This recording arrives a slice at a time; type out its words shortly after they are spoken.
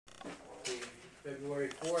February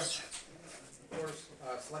 4th,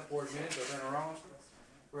 select board minutes are in a row.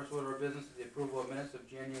 First order of business is the approval of minutes of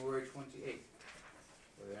January 28th.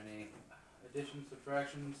 Were there any additions,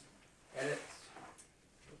 subtractions, edits?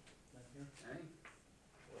 Any?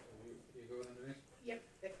 You go with underneath? Yep.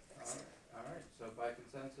 Alright, so by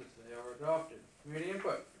consensus, they are adopted. Community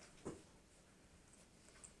input.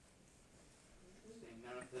 Seeing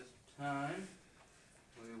none at this time,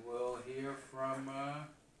 we will hear from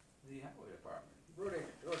the highway department. Road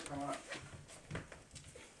agent, George, come on up.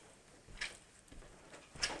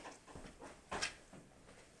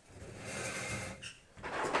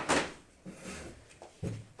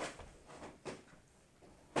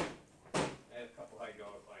 I had a couple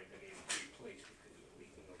hydraulic lines that needed to be replaced because it was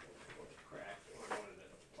leaking over the crack on one of the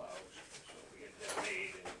plows. So we had that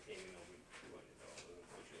made and it came in over $200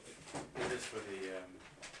 unfortunately. Is this for the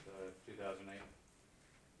 2008?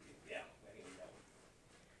 Yeah, I think that one.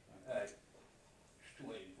 It's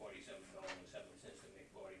 $247.07 to make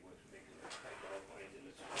bodywork, making the hydraulic lines and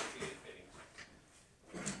the associated fittings.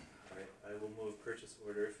 Alright, I will move purchase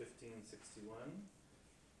order 1561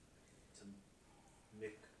 to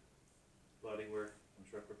make bodywork and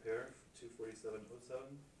truck repair for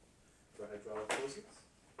 $247.07 for hydraulic hoses.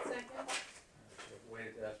 Second.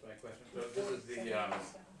 Waited to ask my question. So this is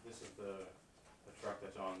the truck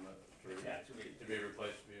that's on the to be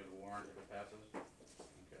replaced via the warrant if it passes.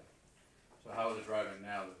 Okay. So how is it driving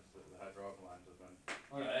now that the hydraulic lines have been?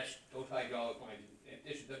 Oh no, those hydraulic lines.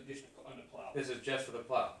 This is just on the plow. This is just for the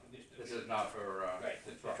plow. This is not for right.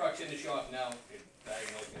 The truck. truck's in the shop now. They're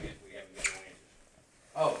diagnosing it. We haven't got no answers.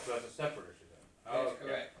 Oh, so that's a separate issue then. That's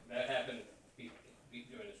correct. That happened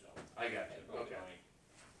during the snow. I got you. Okay.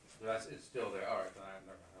 So it's still there. All right,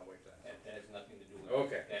 then I'll wait that. That has nothing to do with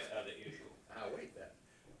Okay. that other issue. I'll wait that.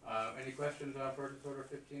 Any questions on purchase order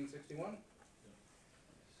 1561?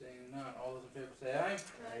 Seeing none, all those in favor say aye.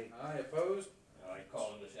 Aye. Aye, opposed? I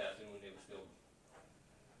called them this afternoon. They were still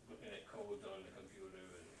looking at codes on the computer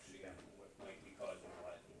and seeing what might be causing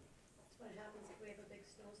what. That's what happens if we have a big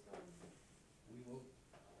snowstorm. We will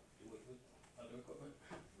do it with other equipment.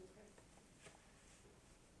 Okay.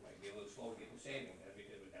 Might be a little slow getting sanding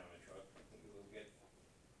because we're down the truck. We will get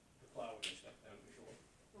the plowing and stuff done for sure.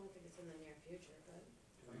 I don't think it's in the near future, but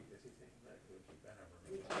Is he taking that? We'll keep that over.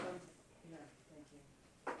 we keep them. No, thank you.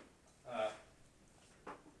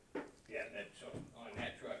 Yeah, so on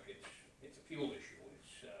that truck, it's a fuel issue.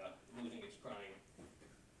 It's losing its prime.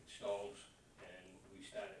 It stalls, and we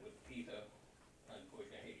started with ether.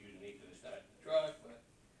 Unfortunately, I hate using ether to start the truck, but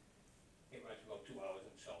it runs about 2 hours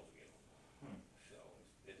and stalls again. So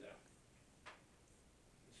it's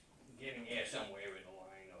getting air somewhere in the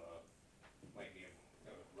line, or might be a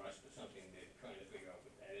rust or something. They're trying to figure out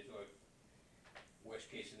what that is, or worst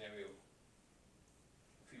case scenario,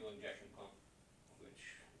 fuel injection pump, which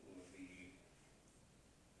will be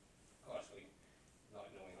costly, not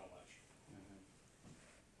knowing how much.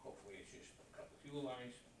 Hopefully it's just a couple of fuel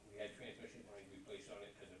lines. We had transmission lines replaced on it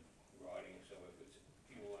because of rotting, so if it's a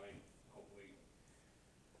fuel line, hopefully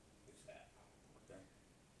it's that. Okay.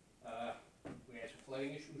 We had some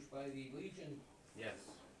flooding issues by the Legion, Yes.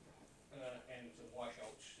 and some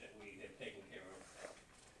washouts that we had taken care of.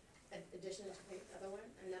 In addition to the other one,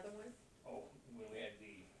 another one? Oh, when we had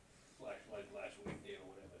the flash flood last week there,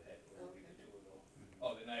 or whatever it had, a week or two ago. Mm-hmm.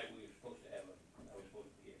 Oh, the night we were supposed to have I was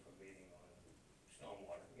supposed to be here for a meeting on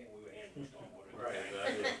stormwater. Again, we were handling stormwater. Right,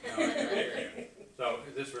 exactly. So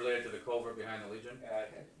is this related to the culvert behind the Legion?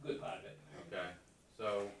 Good part of it. Okay,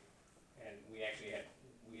 so, And we actually had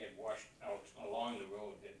washed out along the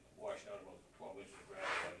road, that washed out about 12 inches of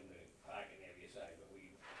gravel in the parking area side, but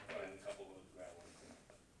we brought in a couple of those gravel and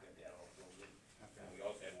got that all filled in. okay, And we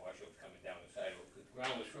also had washouts coming down the sidewalk, because the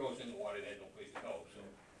ground was frozen, the water had no place to go, so.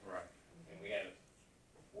 right, And we had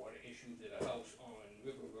water issues at a house on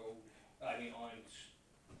River Road, on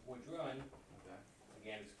Woods Run. okay,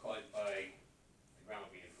 Again, it's caused by the ground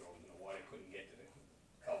being frozen, the water couldn't get to the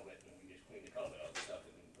culvert, and we just cleaned the culvert out and stuff,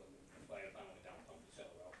 and the fire department went down and pumped the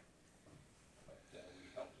cellar out. But we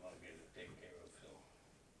helped them out, get it taken care of, so.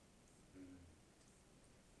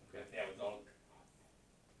 okay, If that was all,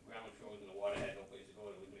 the ground was frozen, the water had no place to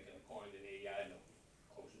go, it was making a pond in their yard, the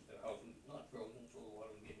closest to the house was not frozen, so the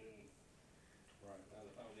water was getting in right. on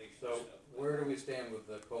the foundation and So stuff. where do we stand with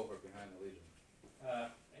the culvert behind the Legion?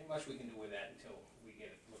 Ain't much we can do with that until we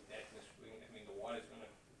get it looked at this spring. I mean, the water's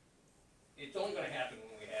it's only gonna happen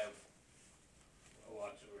when we have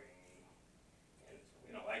lots of rain.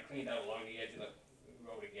 And, I cleaned out along the edge of the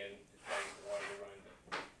road again, just trying to get the water to run,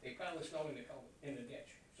 but they piled the snow in the ditch,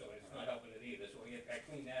 so it's not helping it either. So I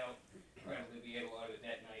cleaned that out, probably be able to out it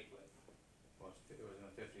that night, but. Well, it was in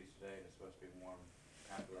the 50s today, it's supposed to be warm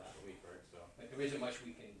there isn't much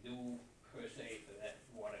we can do per se for that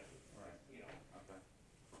water, Right, you know, okay.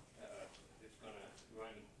 it's gonna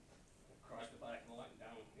run across the parking lot and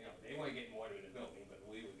down, you know, they weren't getting water in the building, but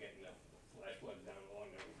we were getting the flash floods down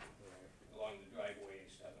along the driveway and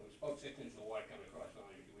stuff. It was about 6 inches of water coming across on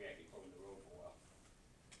it, we actually closed the road for a while.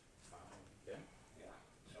 Okay. Yeah,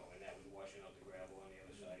 so, and that was washing out the gravel on the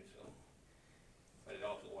other side, so. But it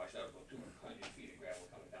also washed out about 200 feet of gravel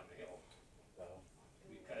coming down the hill, So,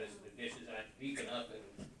 because the dishes aren't deep enough and,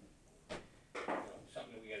 you know,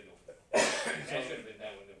 something we gotta do. That should have been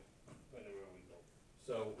done when the road was built.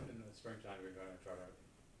 so in the springtime, you're gonna try to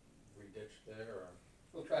re-ditch there, or?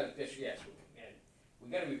 We'll try to dish, yes, and we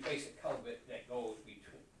gotta replace the culvert that goes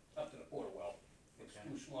between, up to the porta well. It's Okay.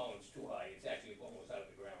 too small and it's too high, it's actually almost out of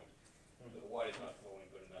the ground, so the water's not flowing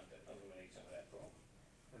good enough to eliminate some of that problem.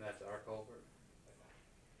 And that's our culvert?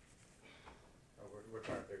 Oh, we're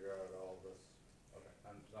trying to figure out all this, okay,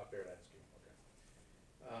 it's not fair to ask you, okay.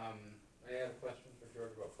 Any other questions for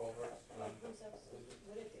George about culverts? Who's else,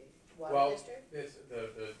 would it be? Well, Water district? it's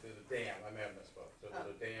there's a dam, I may have misspoke, so there's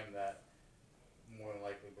a dam that more than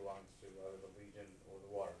likely belongs to either the Legion or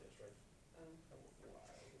the Water District.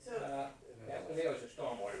 So, That one there was a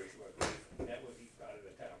stormwater issue, I believe, that would be part of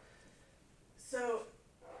the town. so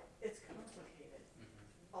it's complicated.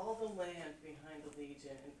 Mhm. All the land behind the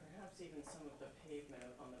Legion, and perhaps even some of the pavement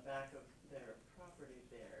on the back of their property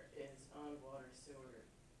there, is on water sewer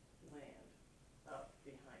land up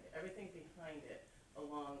behind it. Everything behind it,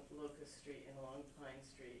 along Locust Street and along Pine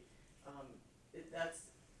Street,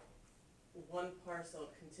 that's one parcel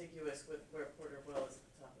contiguous with where Porter Well is at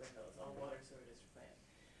the top of the hill. It's all water sewer district land.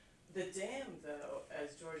 The dam, though,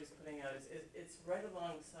 as George is putting out, it's right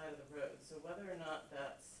alongside of the road, so whether or not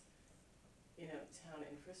that's, you know, town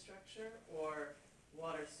infrastructure or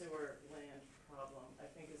water sewer land problem, I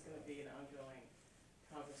think is gonna be an ongoing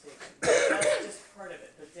conversation. That's just part of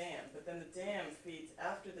it, the dam, but then the dam feeds,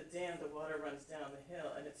 after the dam, the water runs down the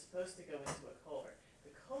hill, and it's supposed to go into a culvert.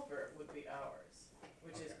 The culvert would be ours,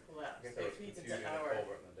 which is Okay. I collapsed, guess there it was feeds confusion into in the our,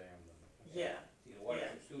 culvert and the dam then. yeah, See, the water Yeah.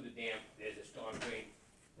 comes through the dam, there's a storm drain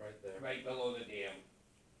Right there. right below the dam,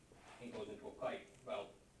 it goes into a pipe, well,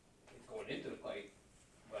 it's going into the pipe,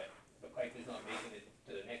 but the pipe is not making it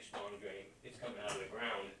to the next storm drain, it's coming out of the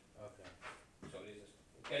ground, Okay, so you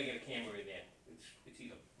gotta get a camera in there, it's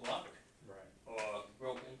either blocked right. or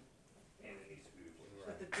broken, and it needs to be replaced.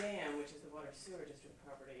 but the dam, which is the water sewer district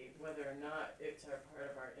property, whether or not it's part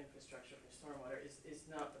of our infrastructure for stormwater is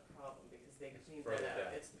not the problem, because they It's cleaned further that down.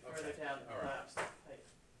 out, it's Okay. further down the All right. collapsed pipe.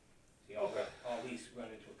 See, all these run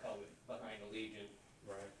into a culvert behind the Legion,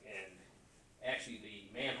 Right. and actually the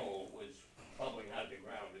manhole was bubbling out of the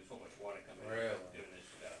ground, there's so much water coming in Really? during this,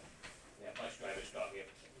 that bus driver stopped me up,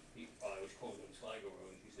 while I was closing Sligo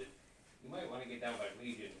Road, he said, you might wanna get down by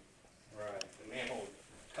Legion, Right, the manhole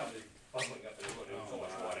covered, bubbling up in the road, there was so Oh,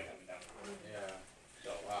 much wow. water coming down. yeah.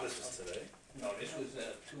 So, Wow. This was today? no, this was,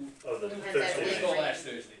 Oh, the Has that it Thursday was big the night. rain? last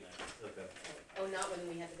Thursday night. Okay, Oh, not when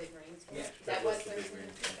we had the big rains? Yeah. That was the big Thursday? rain.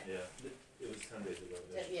 Okay. Yeah, it was 10 days ago,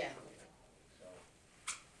 yeah. Yeah. So,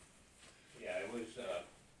 yeah, it was,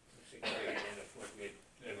 significant, and of course, we had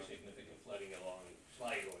very significant flooding along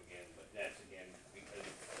Sligo again, but that's again because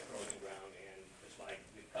of the frozen ground and the slide,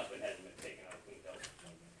 the cover hasn't been taken out, cleaned up.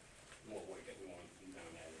 More work that we want to do down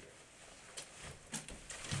that area.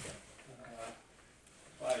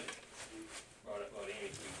 But we brought up about Amy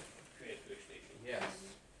Street transfer station. Yes.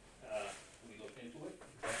 We looked into it,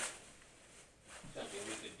 Okay. something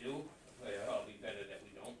we could do, but Yeah. probably better that we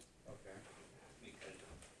don't. Okay. Because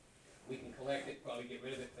we can collect it, probably get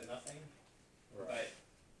rid of it for nothing, Right. but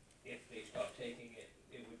if they stop taking it,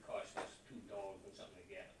 it would cost us $2 and something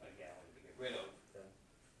a gallon to get rid of. Okay.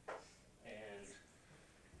 And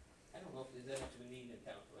I don't know if there's that much of a need in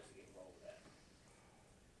town for us to get involved with that.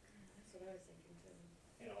 That's what I was thinking too.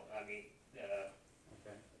 You know, I mean,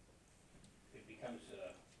 Okay. it becomes,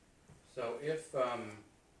 So if, well,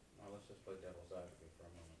 let's just play devil's advocate for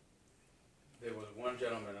a moment. There was one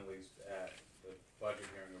gentleman at least at the budget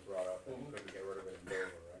hearing who brought up that he Mhm. couldn't get rid of it in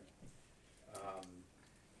Dover, right?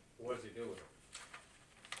 What does he do with it?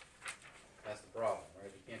 That's the problem,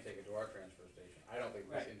 right? He can't take it to our transfer station. I don't think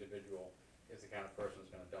this Right. individual is the kind of person who's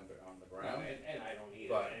gonna dump it on the well, ground. and I don't either,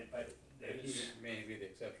 But- but And there's, he may be the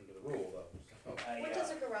exception to the rule though, so. What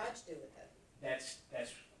does a garage do with it? that's,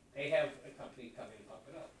 they have a company come in and pump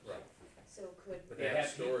it up. So Right. So could, But They they have a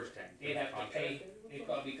have to- storage tank. They'd have to contract. pay, they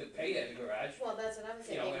probably could pay at the garage. well, that's what I was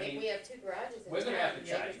You know, thinking, I maybe mean, we have two garages in town. We're gonna have to maybe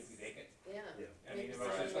charge if it's- we take it. Yeah. Yeah. I mean, Maybe it's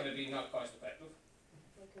just so. gonna be not cost effective.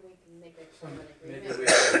 Well, we can make a common Maybe agreement we-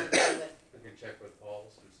 with, We can check with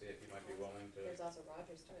Pauls and see if he might be willing to. there's also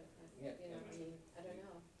Rogers too, Yeah, you know, I I mean, I don't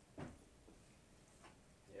know.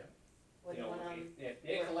 Or you the know, one on, if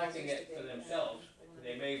they're where it collecting used it to for be, yeah, themselves, the one on-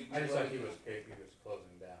 they may. I just thought he was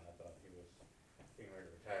closing down, I thought he was getting ready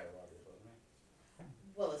to retire, Rogers, wasn't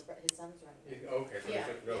well, his son's running he? it. Okay, so he Yeah,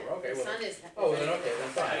 took it over, yeah, okay, his well, son is. oh, then okay, then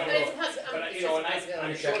I fine. don't But it's a know, possibility, but, it's you just know, a and I'm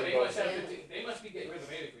possibility. sure they Check must have, both. to- they must be getting rid of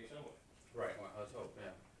antifreeze somewhere. Right, well, let's hope,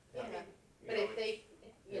 yeah. Yeah, You but know, if they,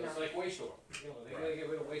 you know, It's like waste oil, you know, they gotta get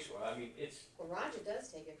rid of waste oil, I mean, it's, well, Roger does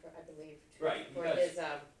take it for, I believe, Right, he for does. his,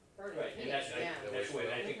 burning right, heat, and that's, yeah. that's what,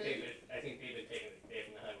 I think Mhm. they've been taking it, they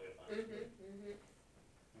from the highway department. Mhm,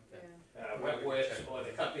 Okay. yeah. Wentworth, or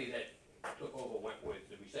the company that took over Wentworth,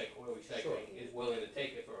 the oil recycling, Sure. is willing to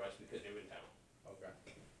take it for us because they're in town. Okay,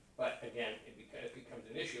 But again, it becomes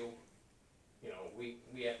an issue, you know, we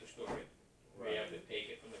have to store it, we Right. have to take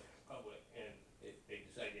it from the public, and if they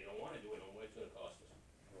decide they don't wanna do it no more, it's gonna cost us.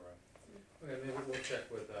 right. Okay, maybe we'll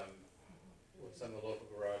check with some of the local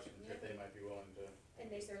garages and see if they might be willing to, And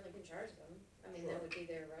they certainly can charge them, I mean, Sure. that would be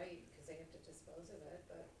their right, cause they have to dispose of it,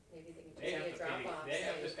 but maybe they can They have just to be a pay, drop off. they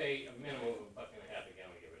have to pay a minimum of $1.50 a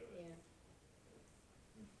gallon to get rid of it. Yeah,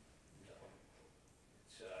 So,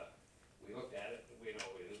 it's, we looked at it, we know,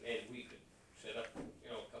 and we could set up, you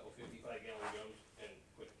know, a couple 55-gallon drums and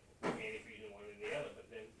put antifreeze in one and the other, but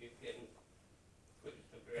then you're getting, put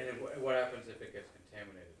the and then what happens if it gets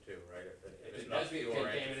contaminated too, right? If If it's it not does get pure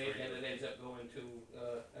contaminated, then antifreeze. it ends up going to,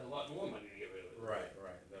 a lot more money to get rid of it. Right,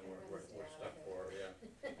 then we're Everyone's stuck down. for, yeah,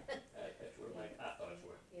 That's where our thoughts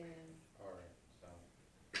were. yeah. all right, so.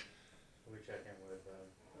 We check in with, the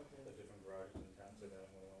Okay. different garages in town, so that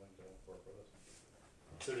we're willing to work with us.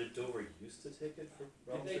 So did Dover used to take it for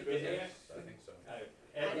Did they- Rollinsford did they residents? I think so.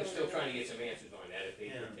 Ed was still trying to get some answers on that, if they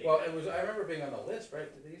Yeah. would take Well, that. it was, I remember being on the list, right?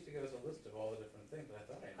 They used to give us a list of all the different things, I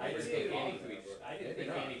thought. I didn't remember think seeing all of them, antifreeze, but I didn't maybe think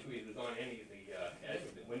not. antifreeze was on any of the,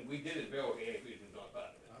 when we did it, Bill, antifreeze was not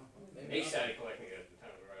part of it. Oh, They maybe not. started collecting it at the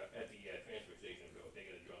time, at the transfer station, Bill, they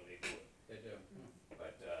get a drum, they do it. They do.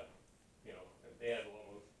 But, you know, they have a lot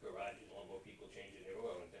more garages, a lot more people changing their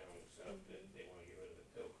oil in town and stuff, that they wanna get rid of it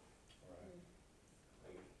too. Right. I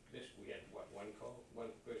mean, we had, what, one call,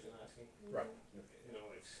 one person asking? Right. You know,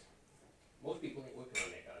 it's, most people ain't working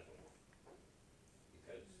on their cars anymore.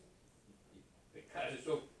 Because the cars are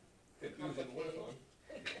so confusing to work on.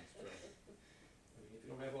 That's true. I mean, if you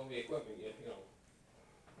don't have all the equipment, you know,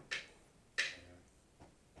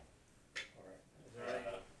 Yeah. All right. Is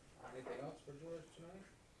there anything else for George tonight?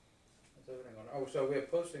 That's everything on, oh, so we have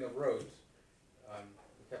posting of roads.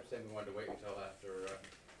 We kept saying we wanted to wait until after,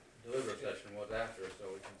 deliberative session was after,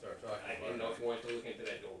 so we can start talking I about it. didn't know if you wanted to look into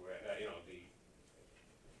that over, you know, the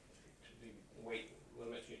weight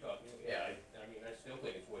limits you're talking about. Yeah. I mean, I still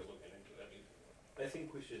think it's worth looking into, I mean, I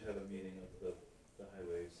think we should have a meeting of the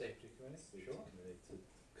highway Safety committee, safety sure. committee to,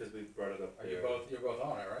 cause we brought it up Are there. you're both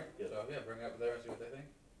on it, right? Yeah. So, yeah, bring it up there and see what they think.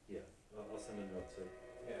 Yeah, I'll send a note to,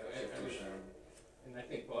 yeah, to Sharon. and I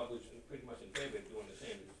think Bob was pretty much in favor of doing the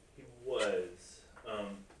same as. He was,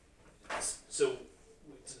 so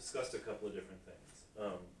we discussed a couple of different things.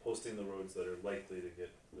 Posting the roads that are likely to get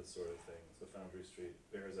this sort of thing, so Foundry Street,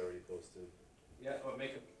 Bear's already posted. Yeah, or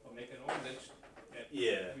make an ordinance that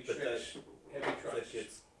Yeah, but that, restricts heavy trucks. that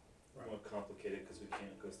gets Right. more complicated, cause we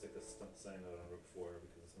can't go stick a sign out on Route 4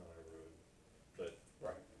 because it's not our road. But,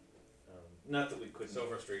 Right. not that we couldn't.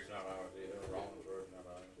 Silver Street's not ours either, Rollins Road's not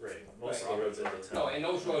ours. Right, most of the roads in the town. No, and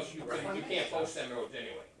those roads, you can't post them roads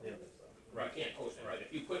anyway. Yeah. Right. You can't post them, but Right.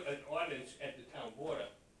 if you put an ordinance at the town border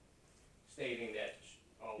stating that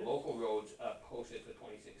all Yep. local roads are posted for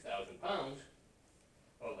 26,000 pounds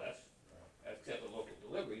or less, except for local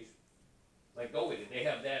deliveries, like Dover did, they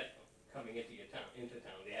have that coming into town,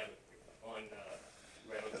 they have it on,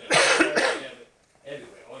 Reynolds, they have it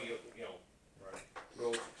everywhere, all your, you know, Right.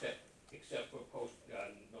 roads except for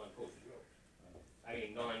non-posted roads. I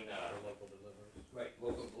mean, For local deliveries. right,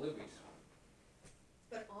 local deliveries.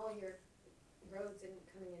 But all your roads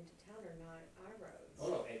coming into town are not our roads. Oh,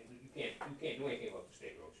 no, and you can't do anything about the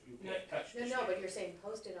state roads, you can't touch the No, state. no, but you're saying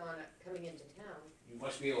posted on it coming into town. You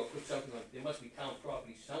must be able to put something on, there must be town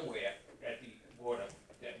property somewhere at the border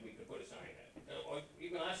that we could put a sign at, or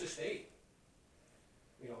even ask the state,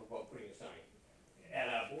 you know, about putting a sign at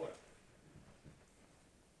our border.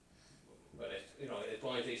 But it's, you know, as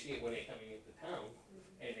long as they see it when they're coming into town,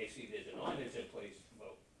 and they see there's an ordinance in place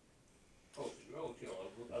about posted roads, you know,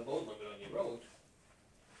 a load limit on your roads.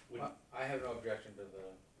 I have no objection to the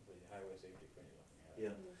highway safety committee looking at it.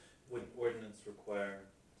 Yeah, would ordinance require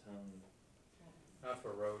town, Not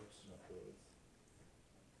for roads, not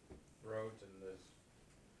roads? and there's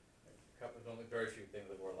only very few things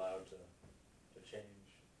that we're allowed to change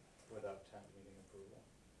without town meeting approval.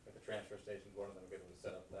 Like the transfer station's one of them, because it was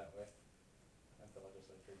set up that way. And the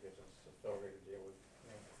legislature gives us authority to deal with,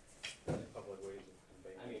 you know,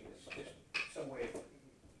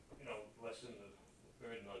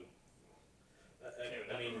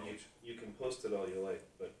 post it all you like,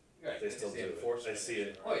 but Right, they it's still the do it. I enforcement see it.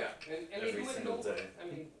 issue, Oh, yeah, and they Every do it single no, day. I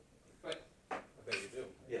mean, I bet you do.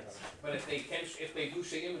 Yes. but if they do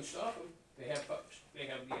see him and stop him, they have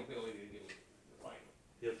the ability to give him the fine.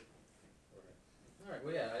 Right. All right,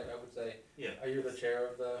 well, yeah, I would say, Yeah. are you the chair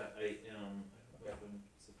of the, I don't know if I'm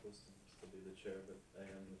supposed to still be the chair, but I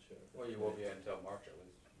am the chair. well, you will be until March at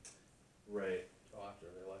least, Right. till after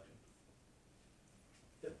the election.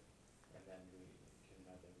 Yep. And then we can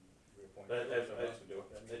have them reappoint But someone else to do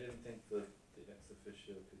I it. didn't think the ex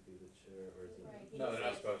officio could be the chair, or is it? Right. No, they're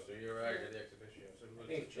not supposed to, you're right, you're the ex officio, so I who's the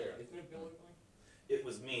think, chair? isn't it Billy Blaine? It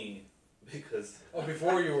was me, because, Oh,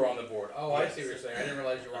 before you were on the board, oh, I see what Yes. you're saying, I didn't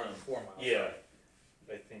realize you were on it before, Miles. yeah,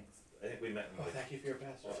 I think we met in Oh, like, thank you for your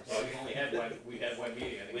pass. Well, we only had one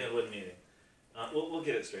meeting, I think. we had one meeting. We'll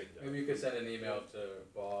get it straightened out. Maybe you could send an email to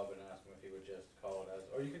Bob and ask him if he would just call it as,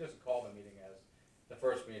 or you can just call the meeting as, the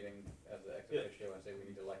first meeting as the ex Yeah. officio and say we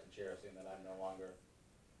need to elect a chair, seeing that I'm no longer,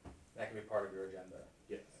 that can be part of your agenda,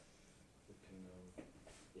 Yes. We can,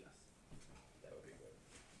 yes. that would be good.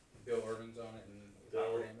 Bill Irvin's on it and Bill-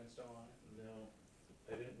 Howard Hammond's still on it? No,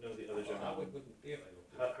 I didn't know the other Well, Howard gentleman. wouldn't be available.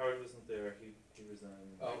 Howard wasn't there, he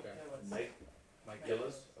resigned. Oh, okay. That was- Mike, Mike Mike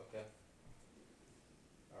Gillis, okay.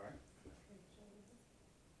 Alright,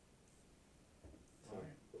 so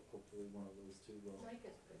alright. hopefully one of those two will Mike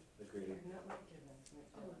is good. agree to. Not Mike Gibbons, Mike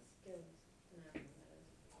Oh, Gillis. Gillis. No, I don't know who that is.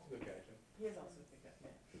 Good guy too. He is also a good guy,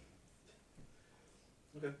 yeah.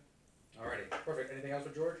 Okay. Alrighty, perfect, anything else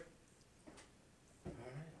for George?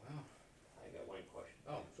 Alright, well, I got one question.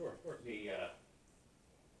 oh, sure, of course. Do we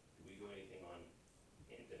do anything on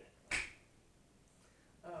internet?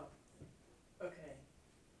 Oh, okay.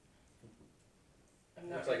 I'm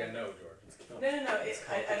not Looks like a remember- no, George. No, It's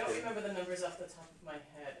I don't complicated. remember the numbers off the top of my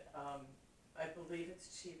head. I believe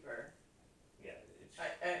it's cheaper. Yeah, it's,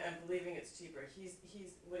 I'm believing it's cheaper.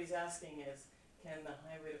 What he's asking is, can the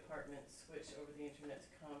highway department switch over the internet to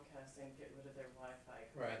Comcast and get rid of their Wi-Fi?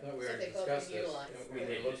 Right, I thought we So already they both discussed can this, utilize. and we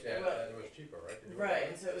looked at Well, that, it was cheaper, right? Did you look Right,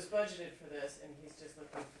 at and it? so it was budgeted for this, and he's just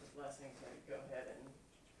looking for the blessing to go ahead and,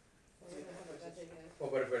 Well, we don't have a budget yet. Well,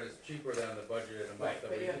 but if it is cheaper than the budgeted amount Right, that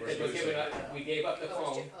but we you have were to because give it using. we gave up the Oh, it's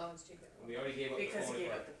phone, cheap- oh, it's cheaper. we already gave up the because phone he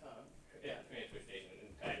gave at up the phone. the transfer station and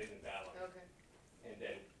tied it in dial-up, Okay, and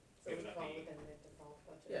then so we given up fall the, within the default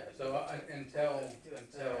budget. Yeah, so until, Do it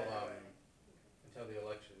until, that way. until the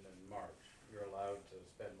election in March, you're allowed to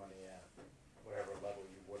spend money at whatever level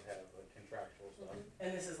you would have a contractual stuff. Mhm. And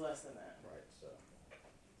this is less than that. Right, so,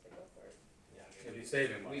 So go for it. yeah, I mean, you'll be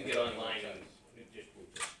saving money. we get online and we'll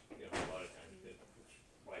just, you know, a lot of times, it's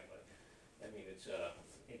Wi-Fi. I mean, it's,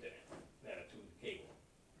 internet, to the cable,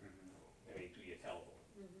 Mhm. I mean, to your telephone,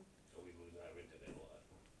 Mhm. so we lose our internet a lot.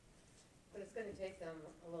 But it's gonna take them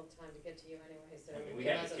a little time to get to you anyway, so I mean, you we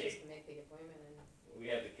might have as the well just cable. make the appointment and, We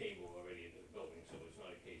have the cable already in the building, so it's not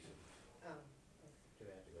a case of, oh, Do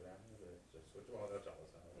they have to go down there, or just switch, well, that's all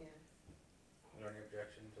it's not. yeah. Is there any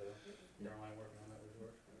objection to Caroline working on that with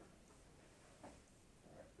George?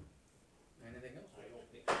 Alright. Anything else I don't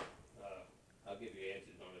think, so. I'll give you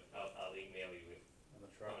answers on it, I'll email you on the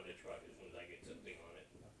truck? on the truck as soon as I get something on it,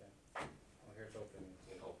 Okay. Well, here's hoping.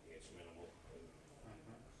 and hopefully it's minimal.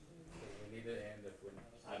 If we need it, and if we,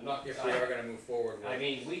 I'm not, if we are gonna move forward I with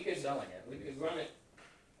mean, we could, selling it, we could run it,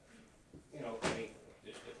 you know, I mean,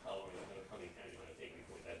 just how long it's gonna, how many times it's gonna take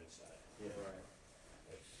before it doesn't start. Yeah, right.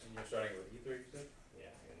 That's, And you're starting with E3, you said?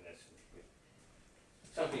 yeah, and that's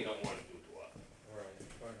something you don't wanna do too often. Right,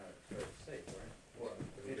 it's probably not very safe, right? Well,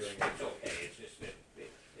 To be it's, doing it. it's okay, it's just that,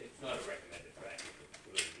 it's not a recommended practice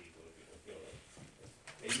for those people, if you don't feel it.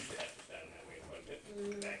 They used to have to start in that way quite a bit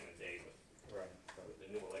back in the day, but Right, but with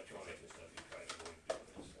the new electronics and stuff, you try to avoid doing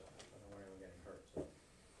this stuff. I don't want anyone getting hurt, so.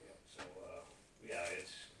 Yeah, so, yeah, it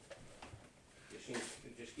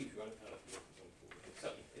just keeps running out of fuel. It's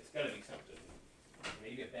something, it's gotta be something,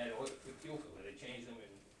 maybe a bad oil, fuel filter, they change them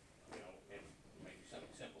and, you know, and maybe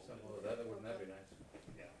something simple. Simple as that, wouldn't that be nice?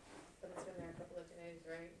 Yeah. But it's been there a couple of days,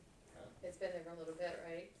 right? Huh? It's been there for a little bit,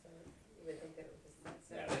 right? So you would think that it was,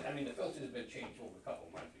 Yeah, I mean, the filter's been changed over a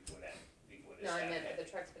couple of months before that, before this no, I started. meant that the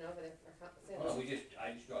truck's been over there for a couple, since. Oh, no,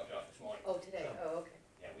 I just dropped it off this morning. Oh, today, oh, okay.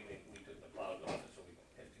 Yeah, we took the plows off it, so we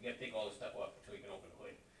have to take all the stuff off until you can open the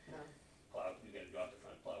hood. Oh. Plow, we gotta drop the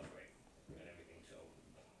front plow frame and everything, so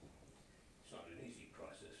it's not an easy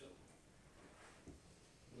process, so.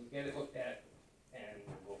 We'll get it looked at and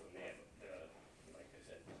we'll go from there, but, like I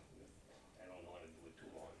said, I don't wanna do it too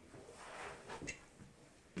long before.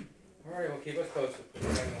 Alright, well, keep us posted.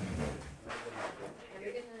 Have a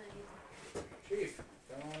good night. Chief,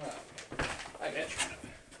 come on up. I bet you.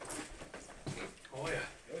 Oh, yeah.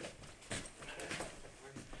 Good.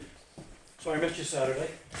 So I missed you Saturday.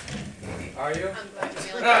 Are you? I'm glad you're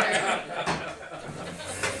feeling better.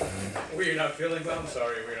 Were you not feeling well? I'm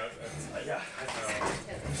sorry, we're not. Yeah,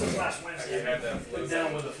 No. this is last Wednesday. You had that flu. Been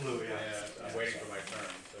down with the flu, Yeah, yeah. I'm waiting for my turn,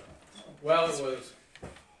 so. Well, it was what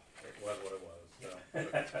it was, so.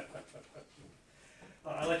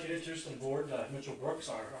 I'd like to introduce the board, Mitchell Brooks,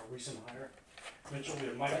 our recent hire. Mitchell, we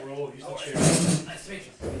have Mike Rowe, he's the chair. Nice to meet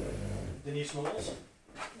you. Denise Knowles,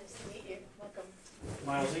 Nice to meet you, welcome.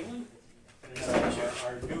 Miles England, and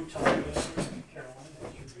our new town administrator,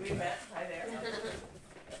 Caroline. We met, hi there.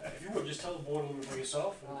 If you would, just tell the board a little bit about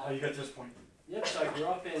yourself and how you got to this point. Yep, so I grew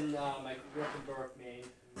up in Berwick, Maine.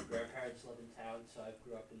 My grandparents live in town, so I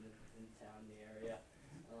grew up in town, in the area.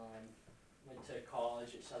 Went to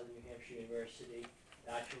college at Southern New Hampshire University,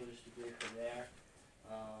 bachelor's degree from there.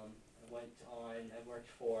 I worked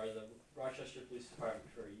for the Rochester Police Department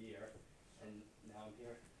for a year, and now I'm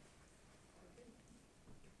here.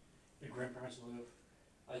 Your grandparents live?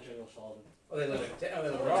 General Sullivan. Oh, they live in town, they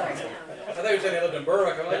live in Oh, Raleigh. sorry. I thought you said they lived in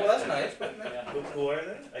Berwick, I'm like, well, that's nice, but. Yeah. Who are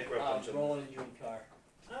they? I grew up in Jim. Roland and June Carr.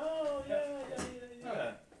 Oh,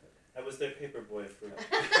 yeah. I was their paper boy for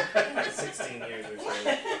 16 years or so. I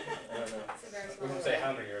don't know. It's a very We small won't say world.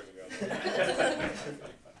 how many years ago.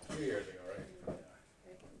 2 years ago, right?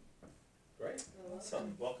 Great, Well,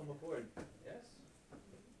 Awesome. Welcome aboard. yes.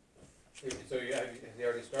 So you, has he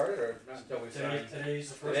already started, or not until we sign? Today's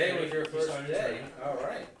the first Today day. was your he first started day, training. all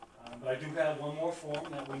right. But I do have one more form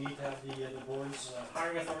that we need to have the board's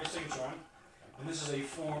hiring authority signature on. And this is a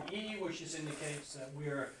Form E, which just indicates that we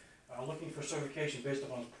are looking for certification based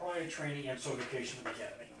upon prior training and certification of the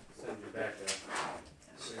academy. Send you back there,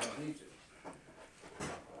 so you don't need to.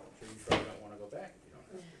 I'm sure you probably don't wanna go back if you don't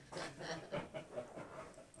have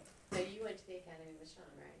to. No, you went to the academy with Sean,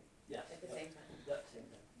 right? Yes. At the same time? Yep, same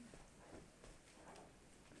thing.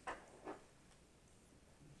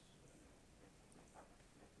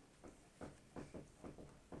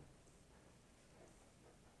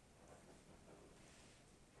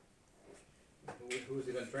 Who's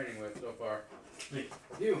he been training with so far? Me.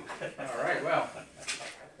 You, all right, well.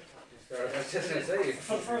 You started, I was just gonna say.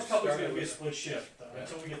 For the first couple, it's gonna be a started split shift, Yeah.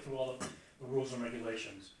 until we get through all the rules and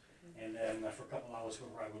regulations. And then for a couple hours, we'll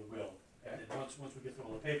ride with Will. Okay. And then once we get through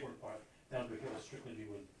all the paperwork part, then it'll strictly be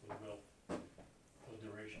with Will for the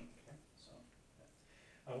duration. So,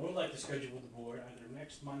 I would like to schedule with the board either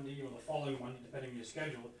next Monday or the following Monday, depending on your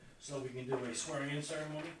schedule, so we can do a swearing-in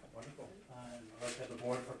ceremony. Wonderful. And I'd like to have the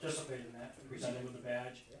board participate in that, present him with a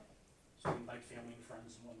badge, so we invite family and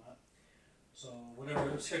friends and whatnot. So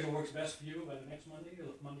whatever schedule works best for you, either next Monday or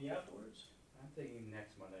the Monday afterwards. I'm thinking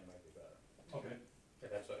next Monday might be better, Okay. if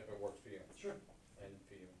that's, if it works for you, Sure. and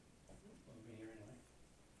for you. We'll be here anyway.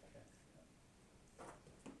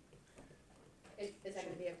 Is that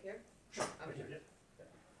gonna be up here? Sure. Okay. Yeah.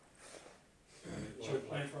 Should we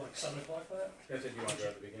plan for like 7 o'clock for that? I said, you want to go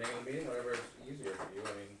at the beginning of the meeting, whatever is easier for you,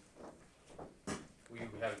 I mean, we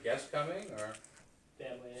have guests coming, or,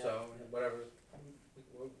 Family, yeah. so, whatever,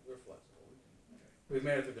 we're flexible. We've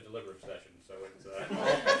made it through the deliberative session, so it's,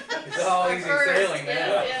 it's all Our easy first, sailing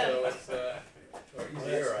now, yeah. so it's, or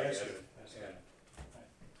easier, I That's guess. good. That's good. Yeah.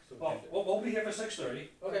 So we Well, can we'll be here for 6:30,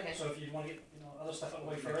 okay. so if you wanna get, other stuff out of the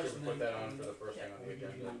way Make sure first, we and put then. that on for the first thing on the We can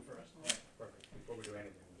do agenda. it first. Perfect, before we do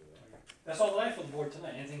anything, we'll do that. That's all that I have for the board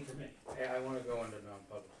tonight, anything for me? Hey, I wanna go into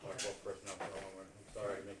non-public, talk about personnel for a moment, I'm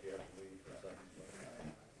sorry to make you have to leave for a second, but.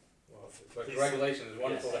 Well, but Please. congratulations, it's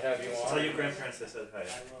wonderful to have you on. Tell your grandparents I said hi.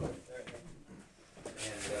 I will, certainly.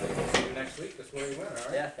 And, we'll see you next week, that's where you went, all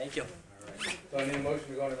right? Yeah, thank you. All right, so I need a motion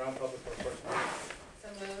to go into non-public for personnel. So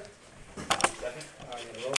moved. Second?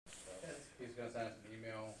 He's gonna send us an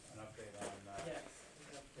email, an update on, Yes.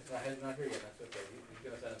 he's not here yet, that's okay, he's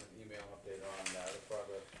gonna send us an email update on, the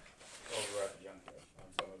progress over at the Junkyard on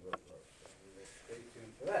some of those roads, so we will stay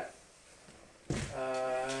tuned for that.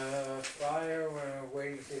 Fire, we're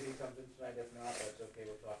waiting to see if he comes in tonight, if not, that's okay,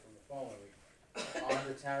 we'll talk from the phone. On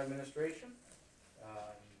to town administration,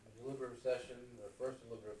 the deliberative session, the first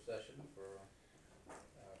deliberative session for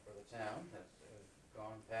the town has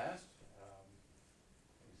gone past,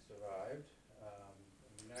 we survived.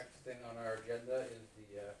 Next thing on our agenda is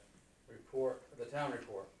the report, the town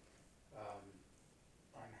report.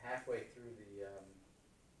 I'm halfway through the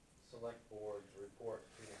select board's report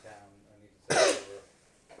to the town. I need to send it over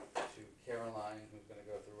to Caroline, who's gonna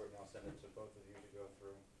go through it, and I'll send it to both of you to go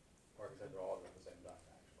through. Or I said, all of it at the same time,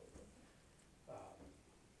 actually.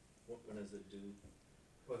 But, When is it due?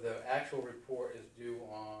 well, the actual report is due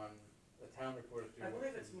on, the town report is due. I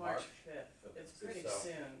believe it's March 5th, Okay. it's pretty So-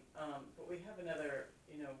 soon, but we have another,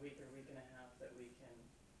 week or week and a half that we can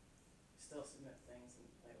still submit things and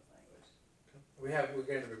play with language. We're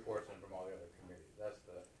getting the reports in from all the other committees, that's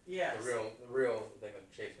the Yes. The real thing of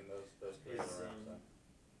chasing those kids Is, around, so.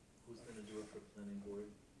 who's gonna do it for planning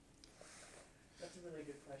board? That's a really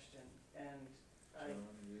good question, and John,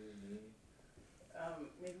 you, me,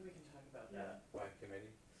 maybe we can talk about that. By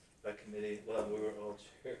committee, that committee, well, we were all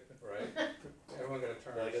chair. right? Everyone got a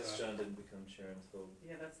turn. Well, I guess so. John didn't become chair until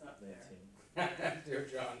Yeah, that's not fair. 19. Dear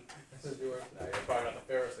John, this is yours. Now, you're probably not the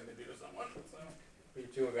fairest thing to do to someone, so.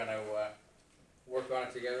 You two are gonna, work on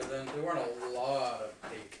it together then? There weren't a lot of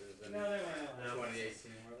cases in No, there weren't. No.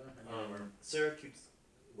 2018, were there? I mean, Sarah keeps,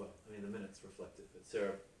 well, I mean, the minutes reflect it, but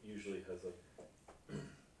Sarah usually has a,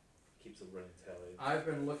 keeps a running tally. I've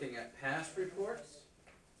been looking at past reports,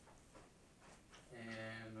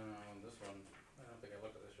 and, this one, I don't think I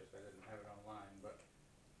looked at this just 'cause I didn't have it online, but,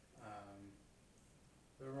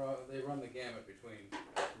 they run the gamut between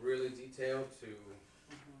really detailed to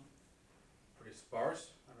Mhm. pretty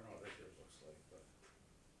sparse. I don't know what this year's looks like, but.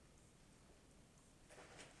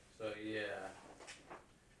 So, yeah.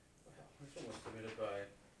 Well, this one was submitted by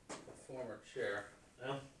the former chair.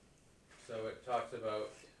 Oh, So it talks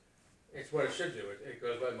about, it's what it should do, it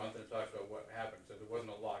goes by month and it talks about what happened, so there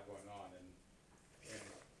wasn't a lot going on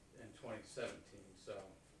in 2017, so,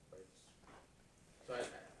 but it's, so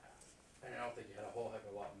I don't think you had a whole heck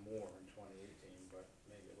of a lot more in 2018, but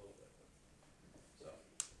maybe a little bit, so,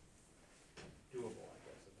 doable, I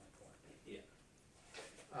guess, is my point. yeah.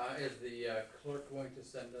 Is the clerk going to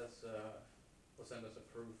send us, will send us a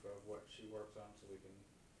proof of what she works on so we can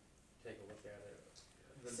take a look at it?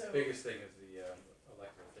 The So- biggest thing is the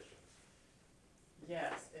elected officials.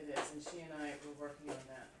 Yes, it is, and she and I were working on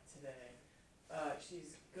that today.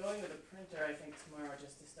 She's going with a printer, I think, tomorrow,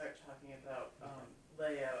 just to start talking about,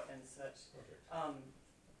 layout and such. Perfect.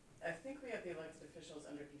 I think we have the elected officials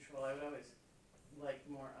under control. I would always like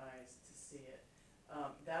more eyes to see it.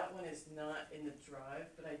 That one is not in the drive,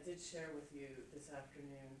 but I did share with you this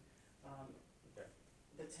afternoon, Okay.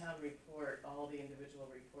 the town report, all the individual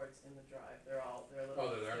reports in the drive. They're little, Oh,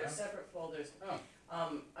 they're there they're now? separate folders. Oh,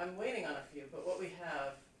 I'm waiting on a few, but what we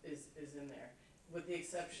have is in there, with the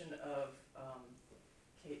exception of,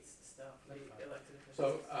 Kate's stuff, the That's fine. elected officials.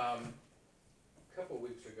 so, a couple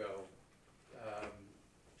weeks ago,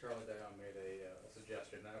 Charlie Dion made a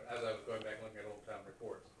suggestion, as I was going back and looking at old town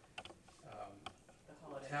reports. The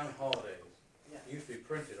holidays. Town holidays Yes. used to be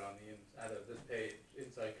printed on the, either this page,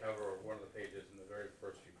 inside cover, or one of the pages in the very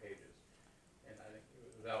first few pages. And I think it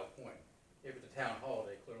was a valid point. If it's a town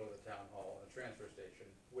holiday, clearly the town hall and the transfer station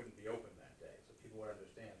wouldn't be open that day, so people would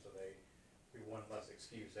understand, so they, be one less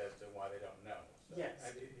excuse as to why they don't know. So Yes.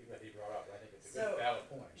 that he brought up, I think it's a So, good, valid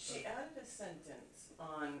point. She added a sentence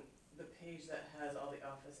on the page that has all the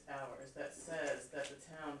office hours that says that the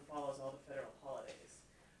town follows all the federal holidays.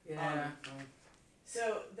 Yeah.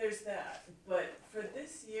 So there's that, but for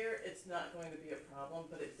this year, it's not going to be a problem,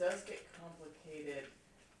 but it does get complicated,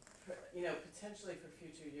 potentially for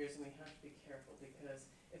future years, and we have to be careful, because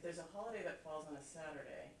if there's a holiday that falls on a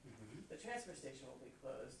Saturday, Mhm. the transfer station will be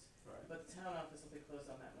closed, Right. but the town office will be closed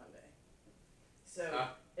on that Monday. So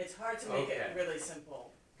Ah, it's hard to make okay. it really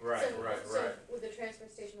simple. Right, So- right, right. So, will the transfer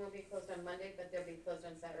station will be closed on Monday, but they'll be closed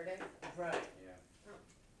on Saturday? Right. Yeah.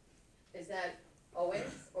 Is that always,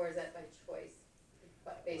 or is that by choice,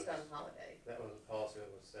 but based on holiday? That was a policy that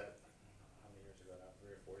was set, I don't know how many years ago now,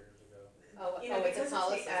 3 or 4 years ago. Oh, You know, it's a because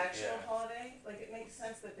policy. it's the actual Yeah. holiday, like, it makes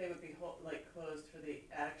sense that they would be closed for the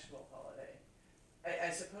actual holiday. I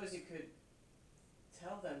suppose you could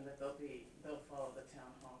tell them that they'll follow the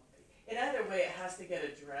town hall. In either way, it has to get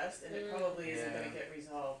addressed, and it probably isn't gonna Yeah. get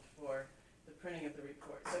resolved for the printing of the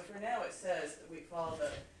report. So for now, it says that we follow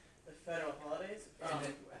the federal holidays. And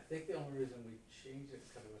I think the only reason we changed it,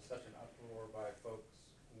 because it was such an uproar by folks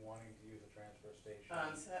wanting to use the transfer station.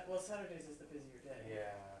 Saturdays is the busier day.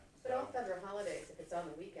 Yeah. But all so- federal holidays, if it's on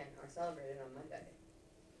the weekend, are celebrated on Monday.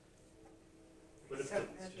 What if So-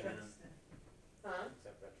 it's Jan, Huh?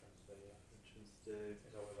 Except Veterans Day, yeah. Veterans Day,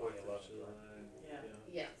 It's always on Fourth the of 11th, July, Yeah.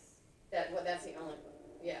 Yes, that's the only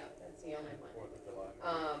one, yeah, that's the only one. 4th of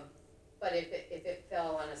July. But if it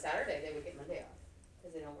fell on a Saturday, they would get Monday off,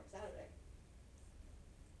 cause they don't work Saturday.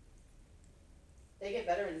 They get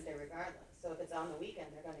Veterans Day regardless, so if it's on the weekend,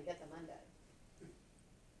 they're gonna get the Monday.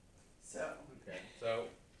 So, Okay, so,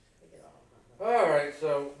 They get all. alright,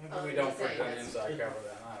 so maybe we I'm don't just put it saying, on the that's- inside cover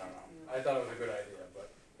then, I don't know. I thought it was a good idea,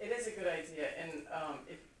 but. it is a good idea, and,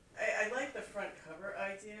 I like the front cover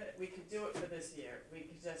idea. We could do it for this year. We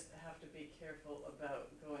could just have to be careful about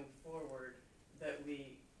going forward, that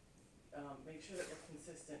we, make sure that we're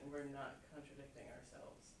consistent and we're not contradicting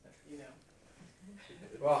ourselves, you know.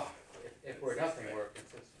 Well, if we're nothing, we're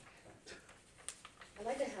consistent. I'd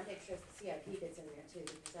like to make sure the CIP gets in there too,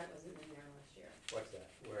 because that wasn't in there last year. What's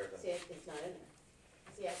that? Where is See, that? it's not in there.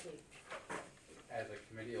 CIP, As a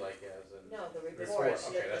committee, like as a? no, the Report,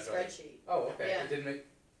 report, okay, the that's right. spreadsheet. Oh, okay, Yeah. it didn't make,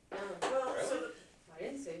 No, Well, so Really? I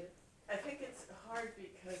didn't see it. I think it's hard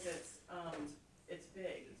because it's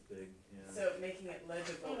big. It's big, yeah. So making it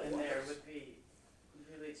legible Oh, it in there was. would be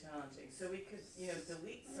really challenging. So we could,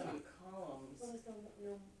 delete some columns. Well, it's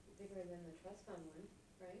no bigger than the trust fund one,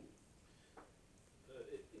 right?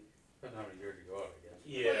 depends how many years you go out, I guess. Well,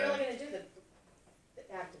 you're Yeah, only gonna do the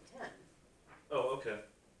Act of 10. oh, okay,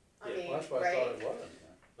 I Yeah, mean, Well, that's what I right? thought it was,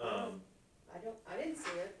 yeah. I didn't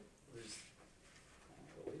see it. there's,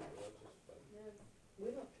 I believe it was just, but, Yeah,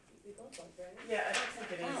 we both looked, right? Yeah, I don't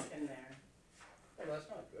think it is in there. oh, that's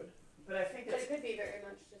not good. But I think But it it's, could be very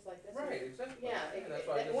much just like this one. Right, exactly. Yeah, that's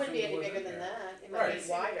why I it wouldn't be any assumed it bigger was in than there. that, it might Right. be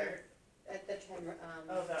wider, at the 10,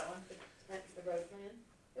 oh, that one? the road plan.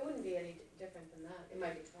 It wouldn't be any different than that, it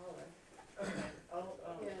might be taller, Okay,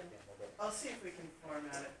 yeah, I'll see if we can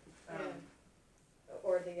format it. yeah.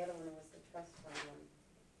 Or the other one was the trust fund one.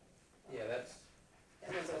 Yeah, that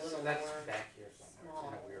was a little that's more back here somewhere, small,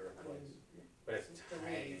 it's in a weird I place, mean, but it's to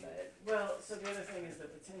read, tiny. but, Well, so the other thing is that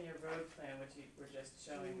the 10-year road plan, which you were just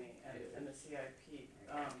showing me, and the CIP,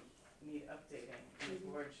 need updating, and the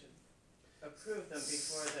Mhm. board should approve them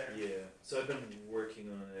before they're. yeah, so I've been working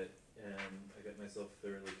on it and I got myself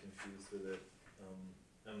thoroughly confused with it.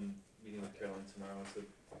 I'm meeting with Caroline tomorrow to,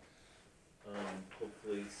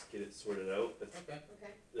 hopefully get it sorted out. Okay.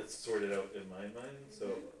 okay, That's sorted out in my mind, so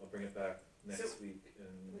I'll bring it back next So- week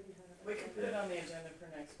and, we can talk about We can that. put it on the agenda for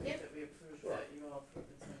next week, Yeah. that we approve Sure. that, you all approve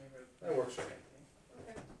the 10-year road plan. That works for me.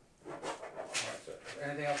 Okay. Alright, so,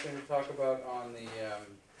 anything else we need to talk about on the,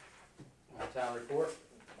 on town report?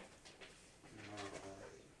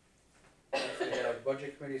 Alright. We have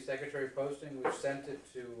budget committee secretary posting, we've sent it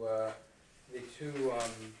to, the two,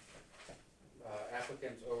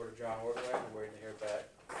 applicants over to John Ordway, we're waiting to hear back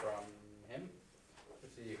from him to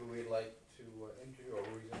see who he'd like to interview, or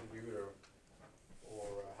who he's interviewed,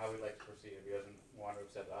 or how he'd like to proceed, if he doesn't want to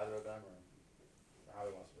accept either of them, or how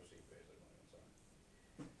he wants to proceed, basically, so.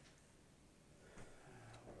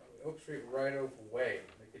 Oak Street right of way,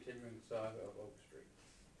 the continuing saga of Oak Street.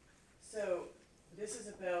 So, this is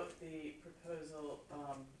about the proposal,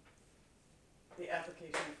 the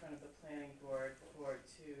application in front of the planning board for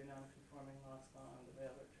 2 non-conforming lots along the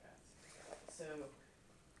railroad tracks. So,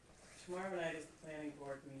 tomorrow night is the planning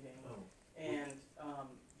board meeting, oh, and,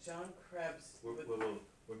 John Krebs would.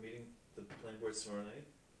 we're meeting the planning board tomorrow night?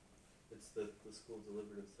 It's the school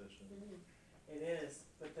deliberative session. Mhm. It is,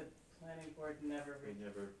 but the planning board never We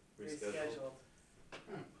never rescheduled. rescheduled.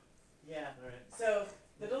 Hmm. Yeah, Alright, so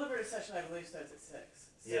the deliberative session, I believe, starts at 6,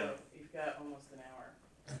 Yeah. so you've got almost an hour.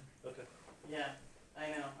 okay. Yeah, I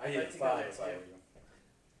know, I I'd eat like at to go 5 there if I too. were you.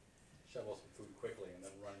 Shovel some food quickly and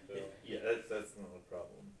then run to. Yeah, that's not a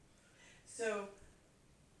problem. So,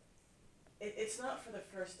 it's not for the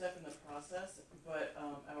first step in the process, but,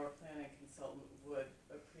 our planning consultant would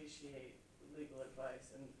appreciate legal advice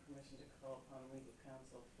and permission to call upon legal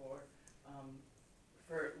counsel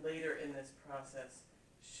for later in this process,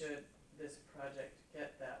 should this project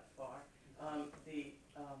get that far.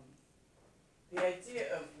 The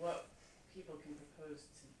idea of what people can propose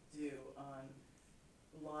to do on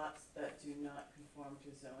lots that do not conform to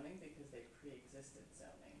zoning because they pre-existed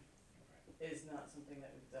zoning is not something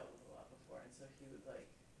that we've dealt with a lot before, and so he would like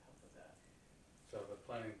help with that. So the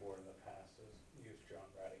planning board in the past has used John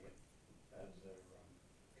Radigan as their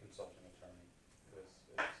consulting attorney.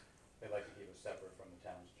 They like to keep it separate from the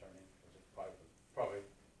town's attorney, which is probably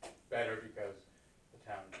better because the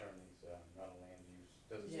town attorney's not a land use,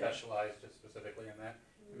 doesn't Yeah. specialize just specifically in that.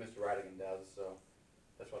 And Mr. Radigan does, so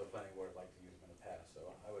that's why the planning board would like to use him in the past. So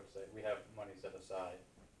I would say we have money set aside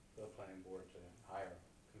for the planning board to hire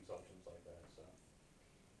consultants like that, so.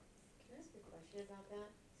 Can I ask a question about that?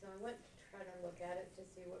 So I went to try to look at it to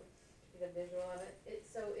see what, to get a visual of it. It's,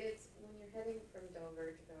 when you're heading from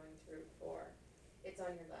Dover to going to Route 4, it's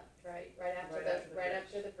on your left, right? Right after Right the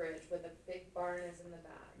after the bridge. bridge, where the big barn is in the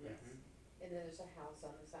back. Yes. Mhm. And then there's a house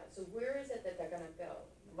on the side. So where is it that they're gonna build?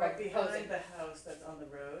 Right Or behind proposing? the house that's on the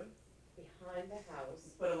road, Behind the house,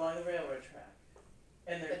 but along the railroad track.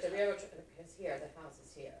 And but there's, the railroad is here, the house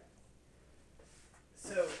is here.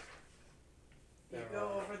 so, you There go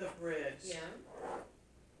are- over the bridge. Yeah,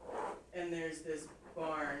 And there's this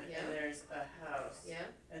barn, Yeah. and there's a house. yeah?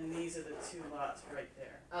 And these are the 2 lots right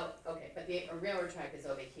there. Oh, okay, but the railroad track is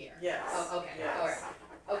over here. Yes. Oh, okay, yes. alright.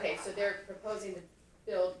 Okay, so they're proposing to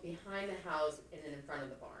build behind the house and then in front of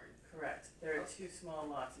the barn. Correct. There are 2 small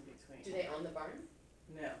lots in between. Do they own the barn?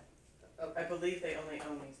 No. I Okay, believe they only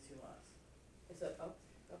own these 2 lots. so, oh,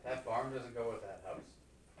 okay. That barn doesn't go with that house.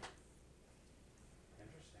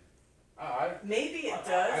 Maybe I it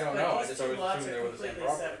does, don't know, I but these just two always lots assumed are they were the same completely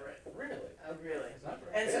property. separate, Really? really. It's not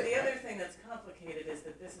very And so big, the huh? other thing that's complicated is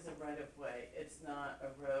that this is a right of way, it's not a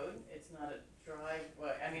road, it's not a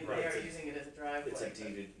driveway, I mean, they Right. are using it as a driveway. It's a but-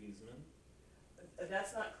 deeded easement.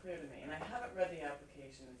 That's not clear to me, and I haven't read the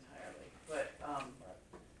application entirely, but,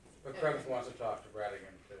 But Krebs wants to talk to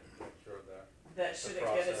Radigan to make sure that, that should it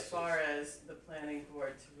get as process far as the planning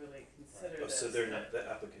board to really consider Oh, this. so they're that- not, the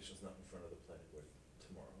application's not in front of the planning board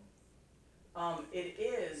tomorrow, It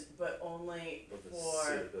is, but only or the for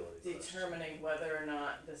suitability question. determining whether or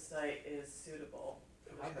not the site is suitable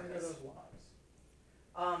for the how big are purpose. those lots?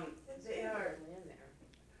 There's They pretty are, good land there.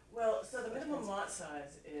 well, so the minimum lot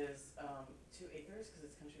size is, 2 acres, cause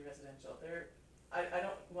it's country residential, I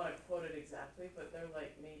don't wanna quote it exactly, but they're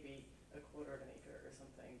like maybe a quarter of an acre or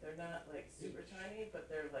something, they're not like super tiny, but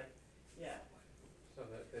they're like, yeah, So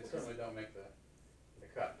that, they certainly don't make the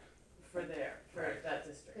cut. for Right. that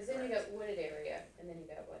district, Cause then you correct. got wooded area, and then you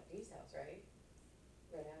got what, Dee's house, right?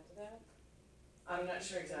 Right after that? I'm not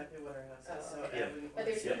sure exactly what her house is, so Oh, I okay. wouldn't But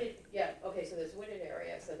wanna there's say. Yeah. wooded, yeah, okay, so there's wooded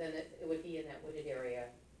area, so then it would be in that wooded area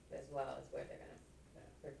as well as where they're gonna Yeah.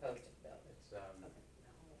 propose to build. It's,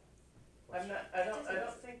 Okay. I'm not, I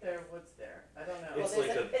don't think there are woods there, I don't know. Well, It's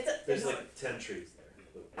there's like there's it's like 10 trees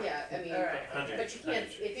there. Yeah, I mean, Alright. but you can't,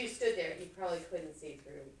 if you stood there, you probably couldn't see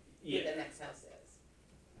through where Yeah, the next house is.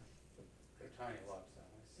 they're tiny lots,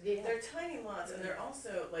 though. They're tiny lots, and they're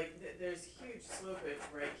also, like, there's huge slopage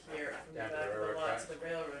right here from the Down to the back of the railroad lot tracks? to the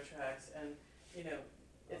railroad tracks, and, you know,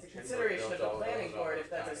 it's a Shingle consideration of built the all planning those board on if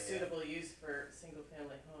that's a those tiny, suitable use for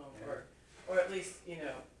single-family home, Yeah. or at least, you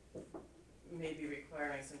know, maybe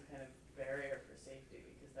requiring some kind of barrier for safety,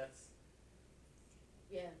 because that's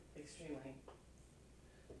Yeah, extremely.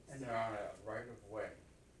 And they're on a right of way.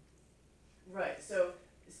 Right, so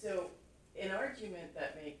an argument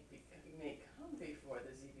that may come before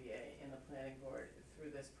the ZBA and the planning board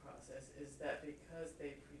through this process is that because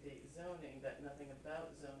they predate zoning, that nothing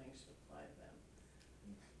about zoning should apply to them.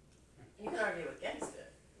 You can argue against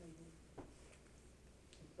it,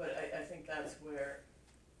 but I think that's where,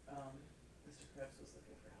 Mr. Krebs was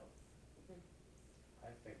looking for help.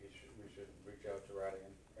 I think we should reach out to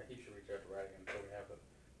Radigan, or he should reach out to Radigan so we have the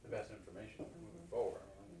best information moving forward.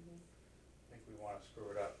 I mean, I think we wanna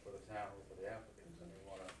screw it up for the town or for the applicants, and we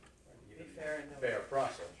wanna give Be them fair and a know. fair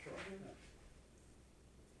process, sure. Mhm. Yeah.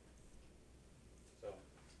 So,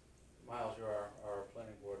 Miles, you're our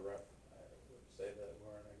planning board rep, I would say that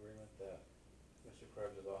we're in agreement that Mr.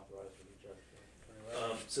 Krebs is authorized to reach out to Attorney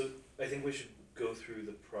Radigan. So I think we should go through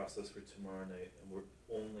the process for tomorrow night, and we're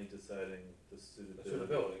only deciding the The suitability.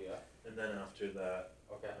 suitability, yeah, And then after that,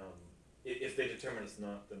 okay. if they determine it's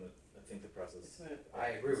not, then I think the It's process. moot.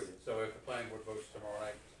 I agree with you, so if the planning board votes tomorrow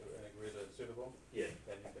night and agrees that it's suitable, Yeah,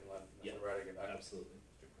 then you can let Yeah. Mr. Radigan, absolutely.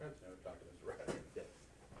 Mr. Krebs know, talk to Mr. Radigan.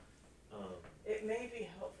 It may be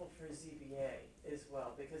helpful for ZBA as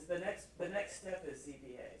well, because the next step is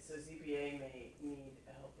ZBA, so ZBA may need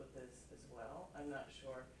help with this as well, I'm not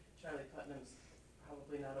sure. Charlie Putnam's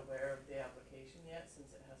probably not aware of the application yet,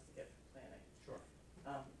 since it has to get through planning. Sure.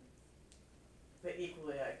 But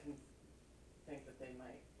equally, I can think that they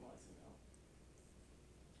might want some help.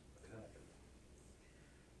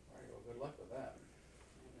 All right, well, good luck with that.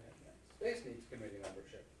 Space Needs Committee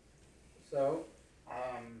membership. So,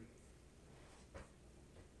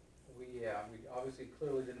 we obviously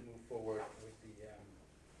clearly didn't move forward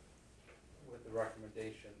with the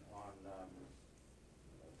recommendation on, the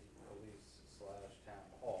police/town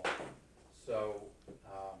hall. So,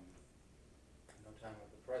 no time at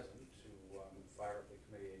the present to, fire up the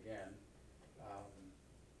committee again,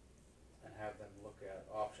 and have them look at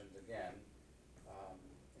options again,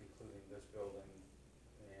 including this building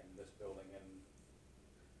and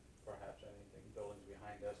perhaps anything, buildings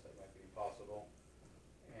behind us that might be possible,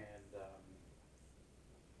 and,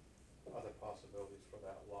 other possibilities for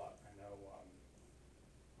that lot. I know, on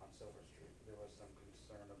Silver Street, there was some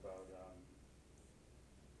concern about,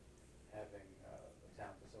 having, the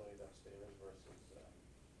town facilities upstairs versus,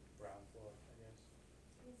 ground floor, I guess.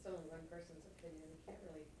 It's only one person's opinion, you can't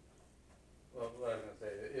really, Well, what I was gonna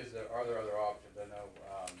say, are there other options? I know,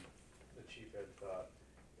 the chief had thought,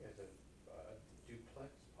 is a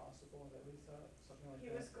duplex possible, is that what he thought, something like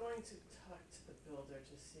He that? was going to talk to the builder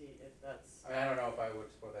to see if that's, I mean, I don't know if I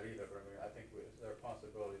would support that either, but I mean, I think there are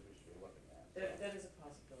possibilities we should be looking at, so. that is a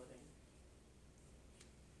possibility.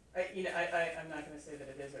 I'm not gonna say that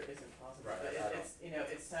it is or isn't possible, Right, but I don't- it's,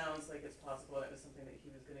 it sounds like it's possible, and it was something that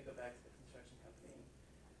he was gonna go back to the construction company and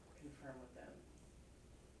confirm with them.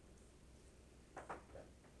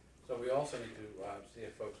 So we also need to, see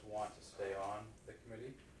if folks want to stay on the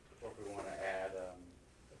committee, or if we wanna add, a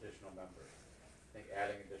additional members. I think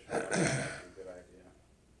adding additional members might be a good idea.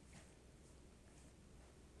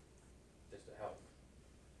 Just to help.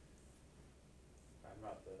 I'm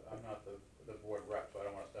not the board rep, so I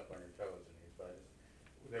don't wanna step on your toes in these, but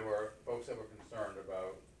there were folks that were concerned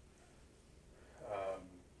about,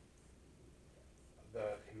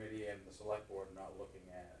 the committee and the select board not looking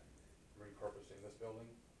at repurposing this building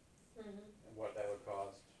and what that would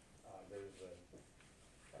cost. There's a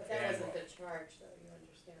But that wasn't annual- the charge, though, you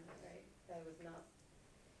understand that, right? That was not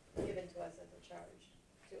given to us as a charge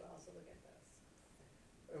to also look at this.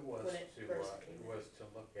 It was when it to, first it came in. was to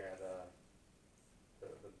look at,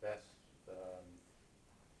 the best,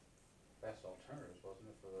 best alternatives, wasn't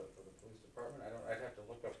it, for the police department? I'd have to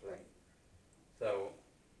look up the, Right. so,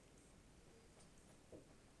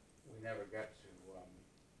 we never got to,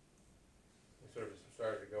 we sort of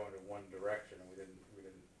started to go into one direction, and we didn't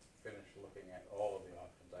finish looking at all of the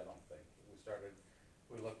options, I don't think.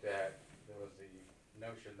 We looked at, there was the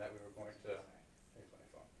notion that we were going to, here's my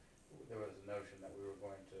phone. There was a notion that we were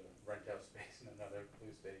going to rent out space in another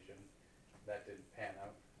police station. That didn't pan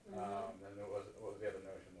out. Then there was, what was the other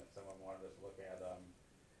notion that someone wanted us to look at,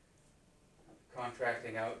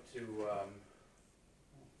 contracting out to,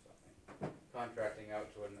 contracting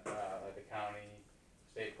out to like the county,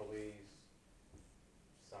 state police,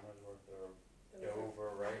 Somersworth or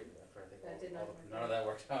Dover, right? I'm trying to think That of did all not the- work none of out. that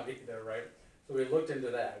worked out either, right? So we looked into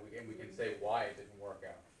that, and we can say why it didn't work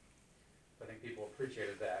out. I think people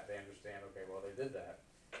appreciated that, they understand, okay, well, they did that.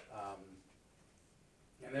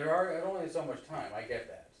 And there are only so much time, I get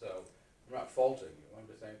that, so I'm not faulting you, I'm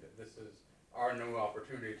just saying that this is our new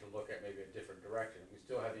opportunity to look at maybe a different direction. We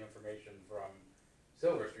still have the information from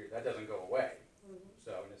Silver Street, that doesn't go away,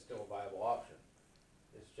 so, and it's still a viable option.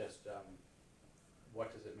 It's just,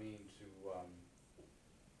 what does it mean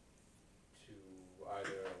to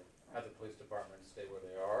either have the police department stay where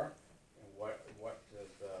they are, and what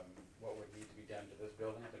does, what would need to be done to this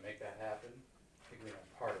building to make that happen? I think we know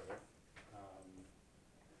part of it.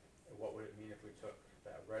 And what would it mean if we took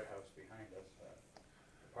that red house behind us, that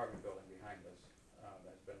apartment building behind us,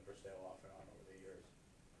 that's been for sale off and on over the years,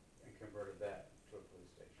 and converted that to a police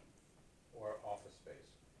station, or office space?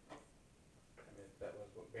 I mean, that was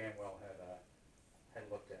what Banwell had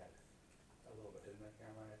looked at a little bit, didn't they,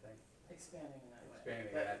 Caroline, I think? Expanding in that way. Expanding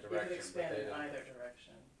in But that you direction, could but expand they in didn't. either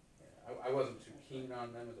direction. Yeah, I wasn't too keen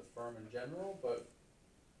on them as a firm in general, but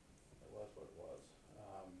it was what it was.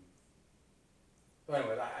 So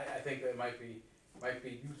anyway, I think that it might be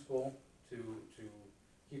useful to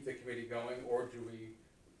keep the committee going, or do we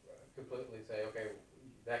completely say, okay,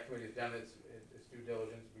 that committee's done its due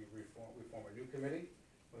diligence, we form a new committee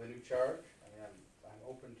with a new charge? I mean, I'm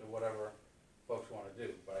open to whatever folks wanna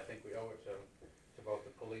do, but I think we owe it to both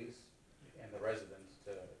the police and the residents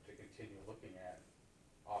to continue looking at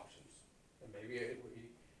options. And maybe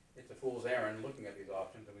it's a fool's errand looking at these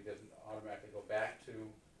options, and we just automatically go back to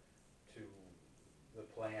the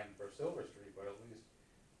plan for Silver Street, but at least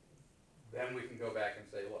then we can go back and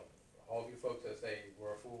say, look, all of you folks that say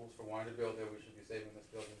we're fools for wanting to build it, we should be saving this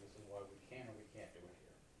building, this is why we can or we can't do it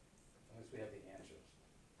here. At least we have the answers.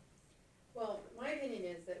 Well, my opinion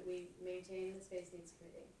is that we maintain the Space Needs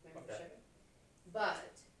Committee membership,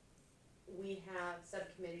 but we have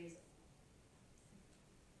subcommittees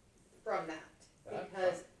from that, That's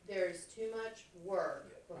because there's too much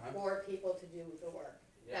work for Uh-huh. 4 people to do the work.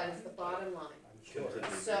 Yeah, That is the bottom line. I'm sure.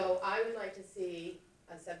 Completely. So I would like to see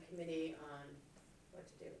a subcommittee on what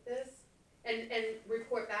to do with this, and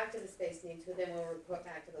report back to the Space Needs, who then will report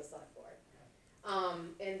back to the select board.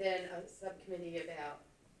 And then a subcommittee about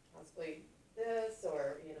possibly this,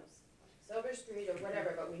 or, Silver Street or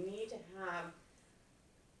whatever, but we need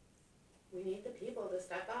the people to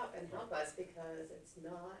step up and help us, because it's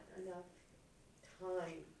not enough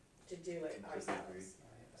time to do it Completely ourselves. agreed.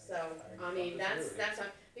 So, I mean, that's,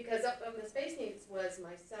 because of the Space Needs was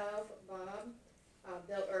myself, Bob,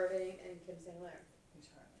 Bill Irving, and Kim Sinclair,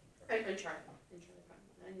 Entirely. and Charlie,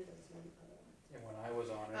 Palmer. I knew there was one other one. And when I was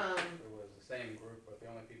on it, it was the same group, but the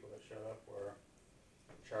only people that showed up were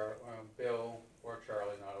Bill or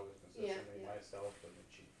Charlie, not always consistently, yeah. myself and the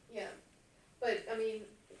chief. Yeah, but, I mean,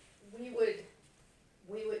 we would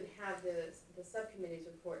have the subcommittees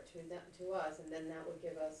report to us, and then that would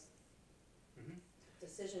give us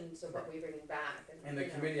decisions of what we bring back, And the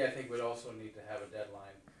committee, I think, would also need to have a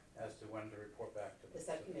deadline as to when to report back to The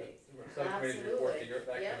subcommittees. The subcommittees report to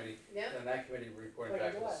that Yep. committee, Yep, and that committee reporting Reporting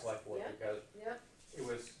back to to the us. select board, Yep. because yep, it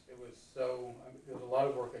was so, I mean, there was a lot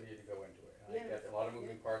of work that needed to go into it. And I Yeah. get a lot of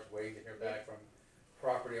moving parts, waiting to hear back from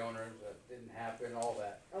property owners, that didn't happen, all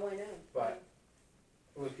that. oh, I know. But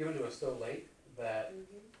it was given to us so late that, Mhm.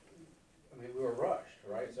 I mean, we were rushed,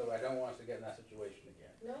 right? So I don't want us to get in that situation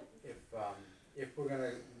again. No, If we're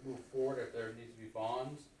gonna move forward, if there needs to be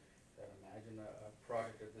bonds, then imagine a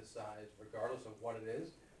project of this size, regardless of what it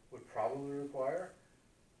is, would probably require,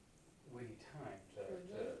 we need time to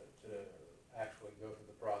actually go through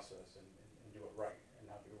the process and do it right and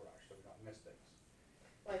not be rushed, so we don't miss things.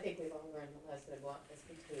 well, I think we've all learned the lesson of what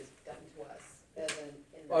SB2 has done to us, as in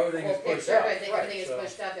the Well, whole everything is pushed picture, up, everything, right, everything is so-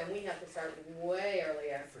 pushed up, and we have to start way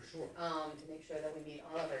earlier, For sure. to make sure that we meet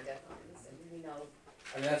all of our deadlines, and we know,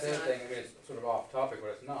 I mean, that's the It's other not- thing, I mean, it's sort of off topic,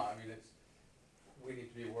 but it's not, I mean, we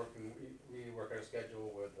need to be working, we need to work out a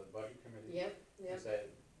schedule with the budget committee. yep, And yep, say,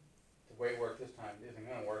 the way it worked this time isn't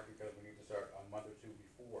gonna work because we need to start a month or two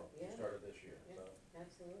before we Yeah. started this year, Yeah. so.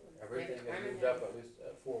 absolutely. Everything Yeah, is moved time up at least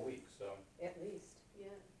 4 weeks, so. At least, yeah,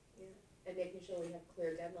 yeah, and making sure we have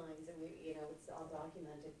clear deadlines, and we, you know, it's all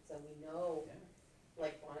documented, so we know, Yeah.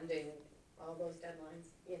 like bonding, all those deadlines,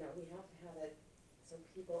 you know, we have to have it, so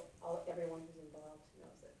people, everyone who's involved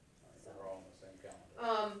knows it. So- We're all on the same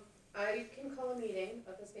calendar. I can call a meeting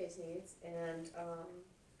of the space needs, and,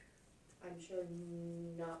 I'm sure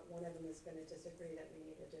not one of them is gonna disagree that we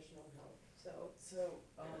need additional help, so. So,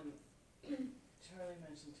 Charlie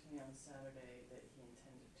mentioned to me on Saturday that he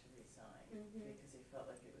intended to resign Mhm. because he felt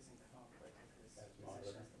like it was in conflict with his As position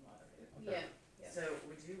moderator? as the moderator. Yeah, yeah. So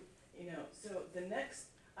would you, so the next,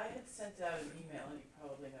 I had sent out an email, and you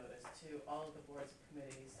probably noticed, to all of the boards and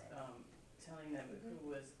committees, telling them who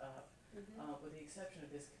was up, with the exception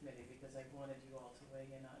of this committee, because I wanted you all to weigh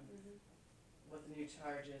in on Mhm. what the new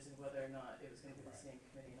charge is and whether or not it was gonna be the Right. same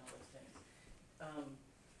committee and all those things.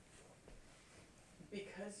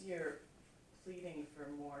 Because you're pleading for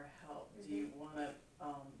more help, do you wanna,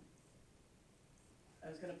 I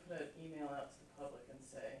was gonna put an email out to the public and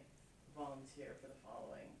say, volunteer for the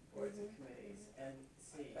following boards and committees, and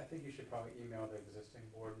see. I think you should probably email the existing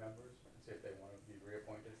board members and see if they wanna be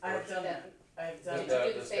reappointed first. I've done that, I've done Did that.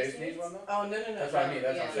 you do the space needs? one though? Oh, no, That's what I mean,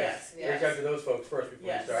 that's what I'm saying. Yes, yes. Reach out to those folks first before you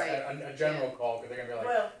Yes. start, Right. a general call, cause they're gonna be like,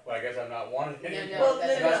 Well, well, I guess I'm not wanted No, anymore. no, Well,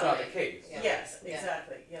 that's no, That's no. not the case. Yeah. yes, Yeah.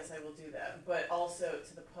 exactly, yes, I will do that, but also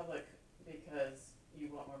to the public, because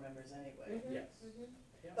you want more members anyway. Mhm, Yes. mhm.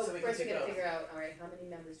 Yeah. But So we first can we do gotta both. figure out, all right, how many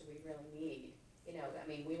members do we really need? You know, I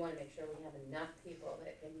mean, we wanna make sure we have enough people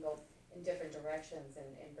that can go in different directions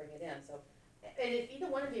and bring it in, so. And if either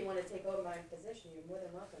one of you wanna take over my position, you're more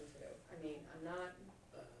than welcome to. I mean,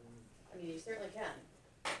 I mean, you certainly can.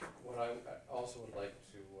 What I also would like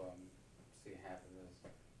to, see happen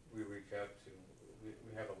is, we reach out to,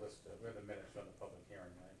 we have a list of, we have the minutes from the public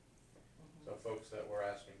hearing, right? Mhm. So folks that were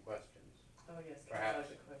asking questions, Oh, yes, perhaps,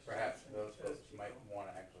 the questions. perhaps and those folks might people.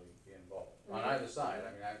 wanna actually be involved, on Mhm. either side,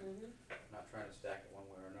 I mean, I'm Mhm, not trying to stack it one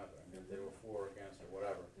way or another, I mean, if they were for or against or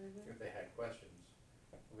whatever, mhm. if they had questions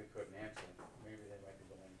we couldn't answer, maybe they might be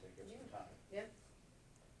willing to give some time. Yeah.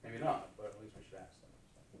 Maybe not, but at least we should ask them,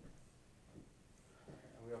 so.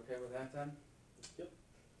 Are we okay with that then? Yep.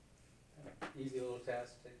 Easy little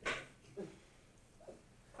task to take care of.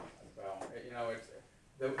 Well, you know, it's,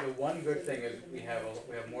 the one good thing is we have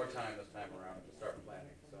more time this time around to start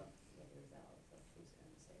planning, so.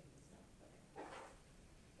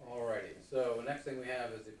 Alrighty, so the next thing we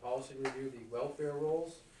have is the policy review, the welfare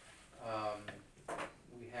rules.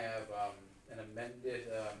 We have, an amended,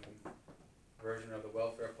 version of the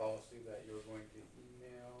welfare policy that you're going to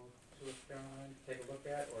email to us, Caroline, to take a look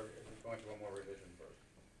at, or is it going to one more revision first?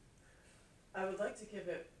 I would like to give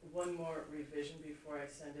it one more revision before I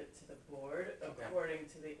send it to the board, Okay. according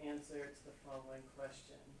to the answer to the following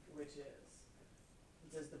question, which is,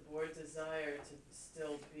 does the board desire to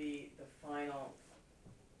still be the final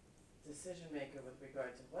decision maker with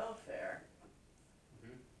regard to welfare,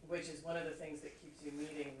 which is one of the things that keeps you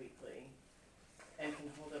meeting weekly and can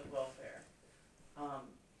hold up welfare?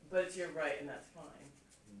 But it's your right, and that's fine.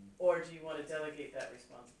 Or do you wanna delegate that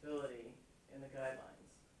responsibility in the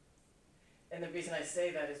guidelines? And the reason I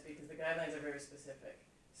say that is because the guidelines are very specific,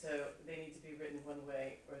 so they need to be written one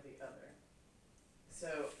way or the other.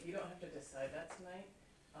 So you don't have to decide that tonight,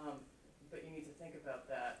 but you need to think about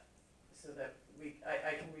that so that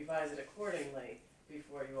I can revise it accordingly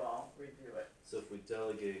before you all review it. So if we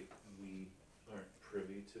delegate, we aren't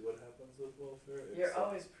privy to what happens with welfare? You're except-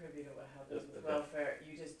 always privy to what happens with Okay. welfare,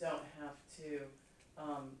 you just don't have to,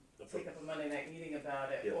 take up a Monday night meeting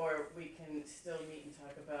about it, Yeah. or we can still meet and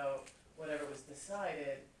talk about whatever was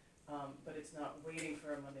decided, but it's not waiting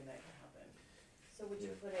for a Monday night to happen. So would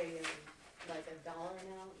you Yeah. put a, like a dollar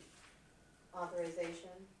amount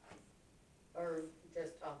authorization, or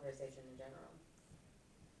just authorization in general?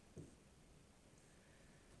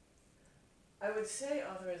 I would say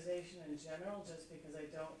authorization in general, just because I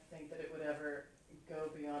don't think that it would ever go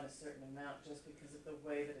beyond a certain amount just because of the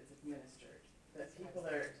way that it's administered. That people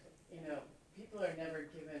are, you know, people are never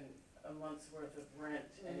given a month's worth of rent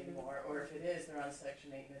anymore, or if it is, they're on Section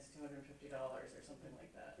 8 and it's $250 or something like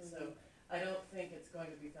that. So I don't think it's going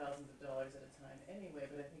to be thousands of dollars at a time anyway,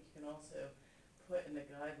 but I think you can also put in the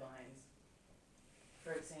guidelines,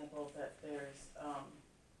 for example, that there's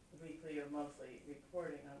weekly or monthly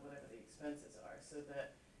reporting on whatever the expenses are, so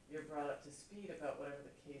that you're brought up to speed about whatever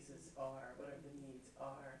the cases are, whatever the needs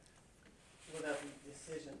are, without the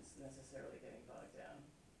decisions necessarily getting bogged down.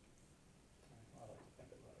 I'll have to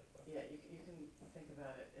think about it, but. Yeah, you can think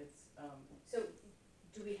about it, it's, So,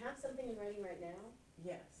 do we have something in writing right now?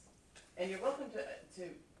 yes, and you're welcome to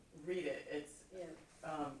read it, it's, Yeah.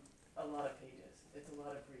 a lot of pages, it's a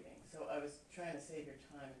lot of reading, so I was trying to save your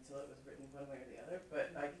time until it was written one way or the other,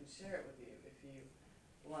 but I can share it with you if you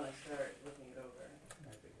wanna start looking it over.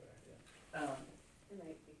 Might be a good idea. It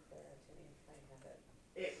might be clearer to me if I have it.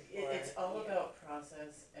 It's all Yeah. about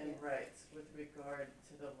process and Yeah. rights with regard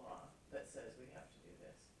to the law that says we have to do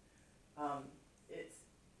this. It's,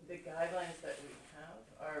 the guidelines that we have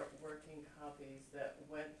are working copies that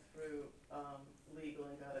went through, legal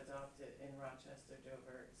and got adopted in Rochester,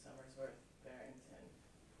 Dover, Somersworth, Barrington,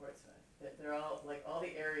 Portsmouth. They're all, like, all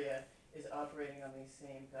the area is operating on these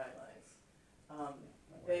same guidelines. That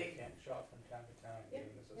way They- can't shop from town to town Yeah,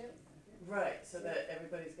 getting the yeah. system. Right, so that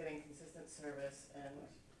everybody's getting consistent service and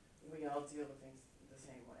we all deal with things the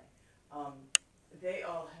same way. They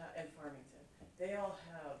all have, and Farmington, they all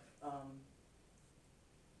have,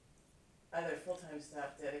 either full-time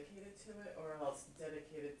staff dedicated to it or else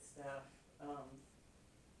dedicated staff,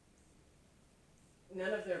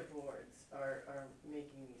 none of their boards are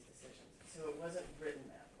making these decisions, so it wasn't written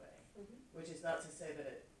that way. Which is not to say that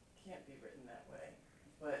it can't be written that way,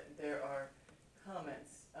 but there are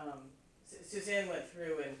comments, Suzanne went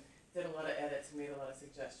through and did a lot of edits and made a lot of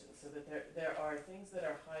suggestions, so that there are things that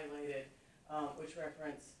are highlighted, which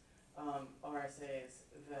reference, RSAs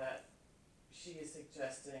that she is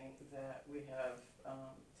suggesting that we have,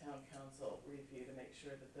 town council review to make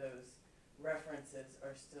sure that those references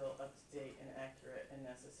are still up to date and accurate and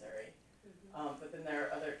necessary. But then there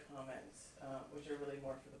are other comments, which are really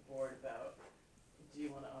more for the board about, do you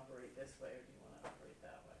wanna operate this way or do you wanna operate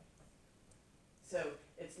that way? So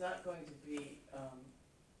it's not going to be,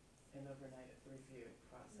 an overnight review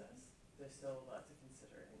process. There's still a lot to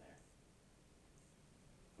consider in there.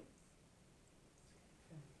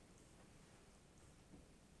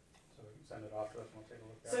 So we can send it off to us and we'll take a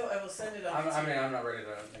look at it. So I will send it off to I you. mean, I'm not ready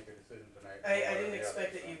to make a decision tonight. I didn't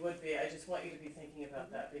expect that you would be, I just want you to be thinking about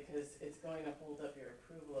that, because it's going to hold up your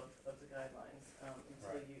approval of the guidelines, until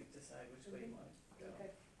Right. you decide which way you want to go. Okay.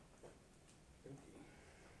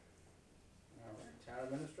 All right, town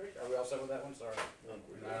administration, are we all set with that one? Sorry. No,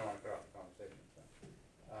 I don't wanna cut off the conversation, so.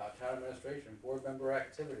 Town administration, board member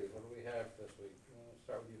activities, what do we have this week? We'll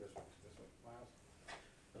start with you this week,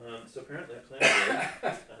 Miles. So apparently planning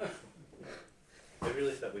board, I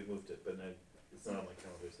really thought we moved it, but it's not on my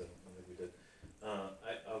calendar, so I don't think we did.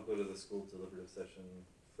 I'll go to the school deliberative session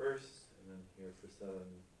first, and then here for 7, and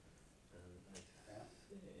I think that's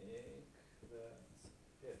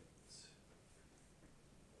it.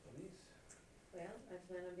 Denise? Well, I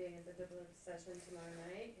plan on being at the deliberative session tomorrow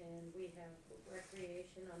night, and we have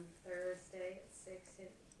recreation on Thursday at 6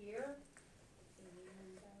 here. And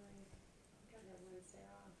I'm gonna have Wednesday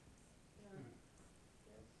off.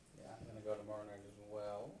 Yeah, I'm gonna go tomorrow night as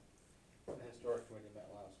well. The historic committee met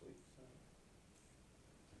last week, so.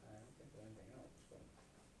 I don't think there's anything else, but.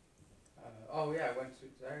 Oh yeah, I went to,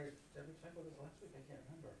 did we talk about this last week? I can't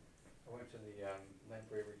remember. I went to the,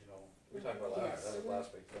 Lamprey Regional, we talked about that, Yes. that was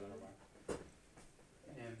last week, so never mind.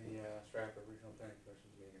 And the, Stratford Regional Planning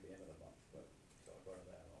Commission's meeting at the end of the month, but, so I'll go to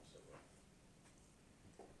that also, but.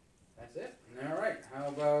 That's it, all right, how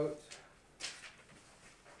about,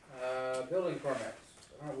 building permits?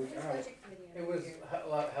 Where's budget committee It on was, here?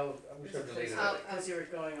 we should have deleted Oh, it, Because you were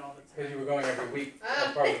going all the time. because you were going every week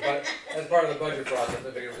Oh. as part of the budget process,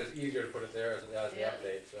 I figured it was just easier to put it there as the Yeah.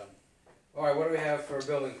 update, so. All right, what do we have for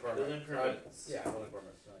building permits? Building permits. Yeah, building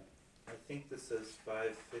permits, right. I think this says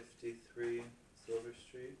 553 Silver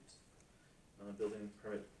Street, building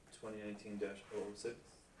permit 2019-006.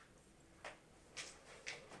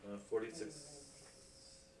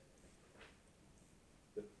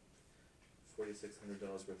 4,600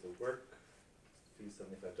 worth of work, fee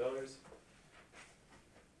 $75.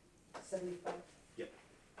 75. Yep.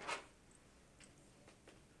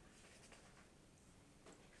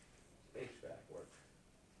 HVAC work.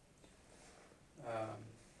 All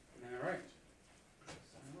right.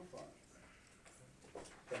 Sign off on it.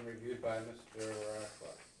 Been reviewed by Mr.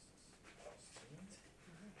 Clark.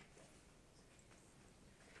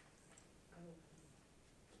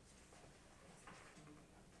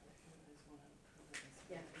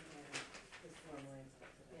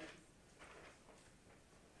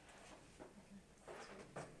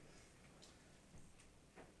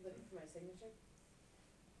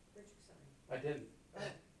 didn't. Oh.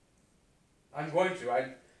 I'm going to, Oh, I do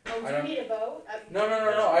you don't- need a vote? no,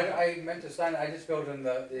 I meant to sign it, I just filled in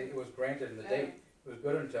it was granted in the date. It was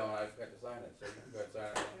good until I forgot to sign it, so you can go ahead and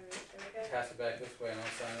sign it. Alright, there we go. Pass it back this way and I'll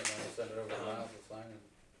sign it, and I'll send it over to Miles to sign it.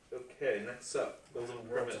 Okay, next up, building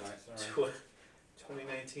Work permit tonight, sorry.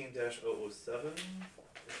 2019-007,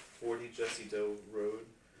 40 Jesse Doe Road,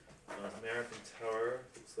 American Tower.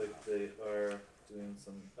 Looks like they are doing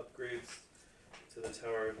some upgrades to the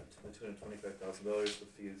tower to the tune of $25,000. The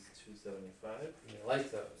fee is $275. You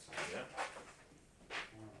like those? Yeah.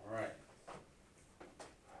 Alright.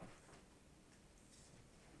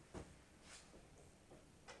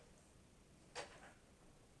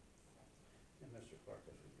 And Mr. Clark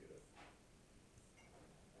has reviewed it.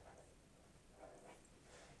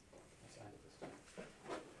 I signed it this time.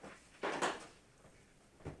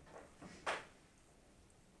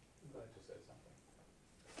 I'm glad you said something.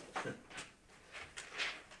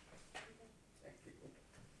 Thank you.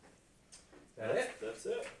 Is that it? That's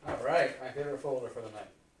it. Alright, my favorite folder for the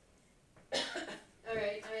night.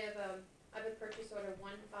 Alright, I have a purchase order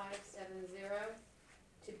 1570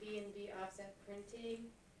 to B&B Offset Printing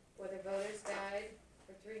for the voter's guide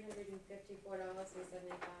for $354.75.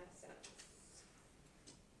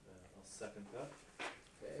 I'll second that.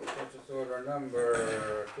 Okay, purchase order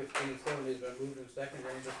number 1570 has been moved and seconded.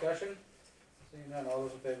 Any discussion? Seeing none, all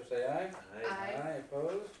those in favor say aye. Aye.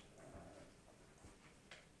 Opposed?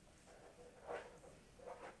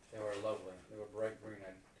 They were lovely. They were bright green. I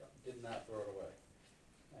did not throw it away.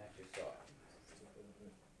 I actually saw it.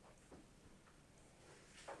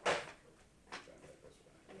 Try that this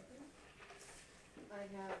way. I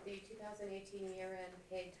have the 2018 year-end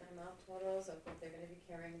paid time off totals of what they're gonna be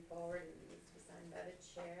carrying forward, and it needs to be signed by the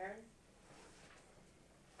chair. And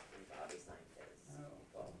Bobby signed his. Oh,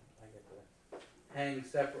 well, I get to hang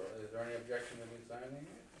separately. Is there any objection to me signing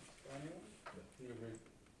it? Anyone? Can you read?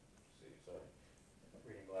 See, sorry.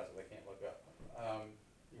 Reading glasses, I can't look up.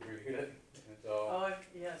 You reviewed it? It's all, Oh,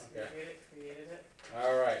 yes, Okay. created it,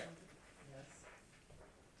 all right. yes.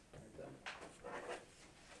 Right then.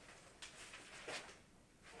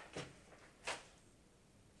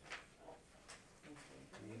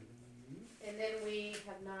 Mhm. And then we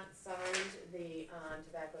have not signed the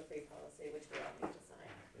tobacco-free policy, which we all need to sign.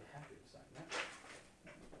 I'd be happy to sign that.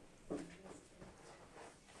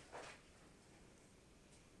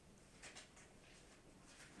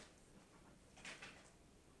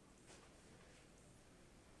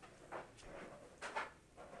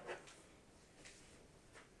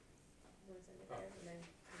 I'm gonna send it there and then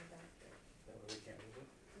come back to it. That way we can't lose it.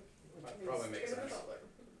 Which That means probably makes stick it in the sense. folder.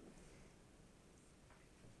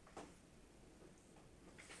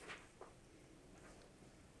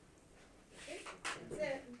 Okay, that's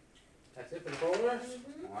it. That's it for the folders?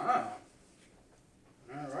 Mhm. Wow.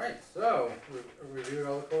 All right, so we reviewed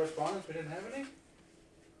all the correspondence. We didn't have any?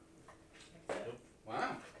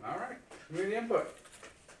 Wow, all right. Community input.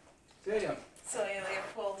 Celia. Celia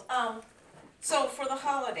Leopold. So for the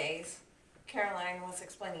holidays, Caroline was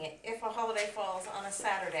explaining it, if a holiday falls on a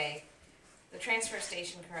Saturday, the transfer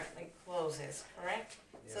station currently closes, correct?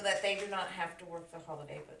 So Yeah. that they do not have to work the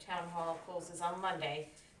holiday, but town hall closes on Monday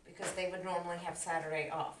because they would normally have Saturday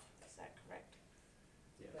off, is that correct?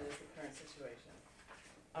 That is the current situation.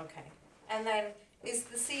 Okay, and then is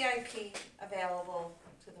the CIP available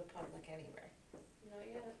to the public anywhere?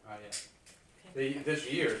 Not yet. Yeah. This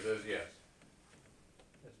year it says yes.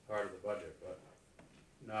 It's part of the budget, but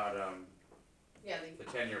not, Yeah, the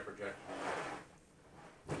 10-year projection.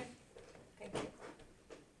 Thank you.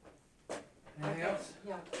 Anything else?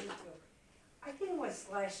 Yeah, thank you. I think it was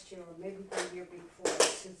last year, or maybe the year before,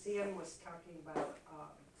 Suzanne was talking about,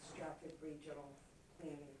 Stratford Regional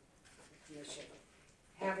Planning Commission,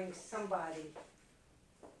 having somebody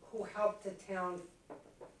who helped the town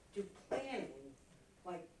do planning,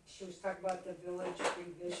 like, she was talking about the village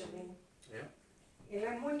revisioning. Yeah. And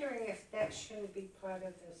I'm wondering if that shouldn't be part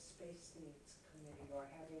of the Space Needs Committee, or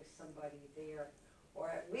having somebody there, or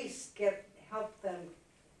at least help them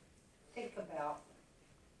think about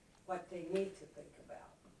what they need to think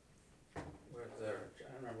about. Was there, I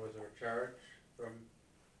don't remember, was there a charge from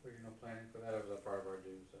regional planning for that? Or was that part of our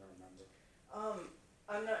dues? I don't remember.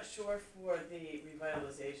 I'm not sure for the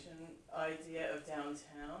revitalization idea of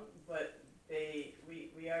downtown, but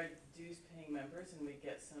we are dues paying members and we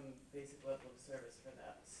get some basic level of service for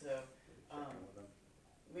that, so Check in with them.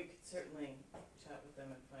 we could certainly chat with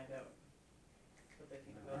them and find out what they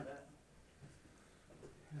think about that.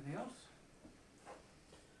 Anything else?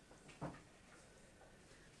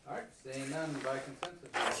 All right, seeing none by consensus,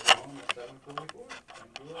 we'll go on at 7:44.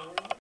 Thank you all very much.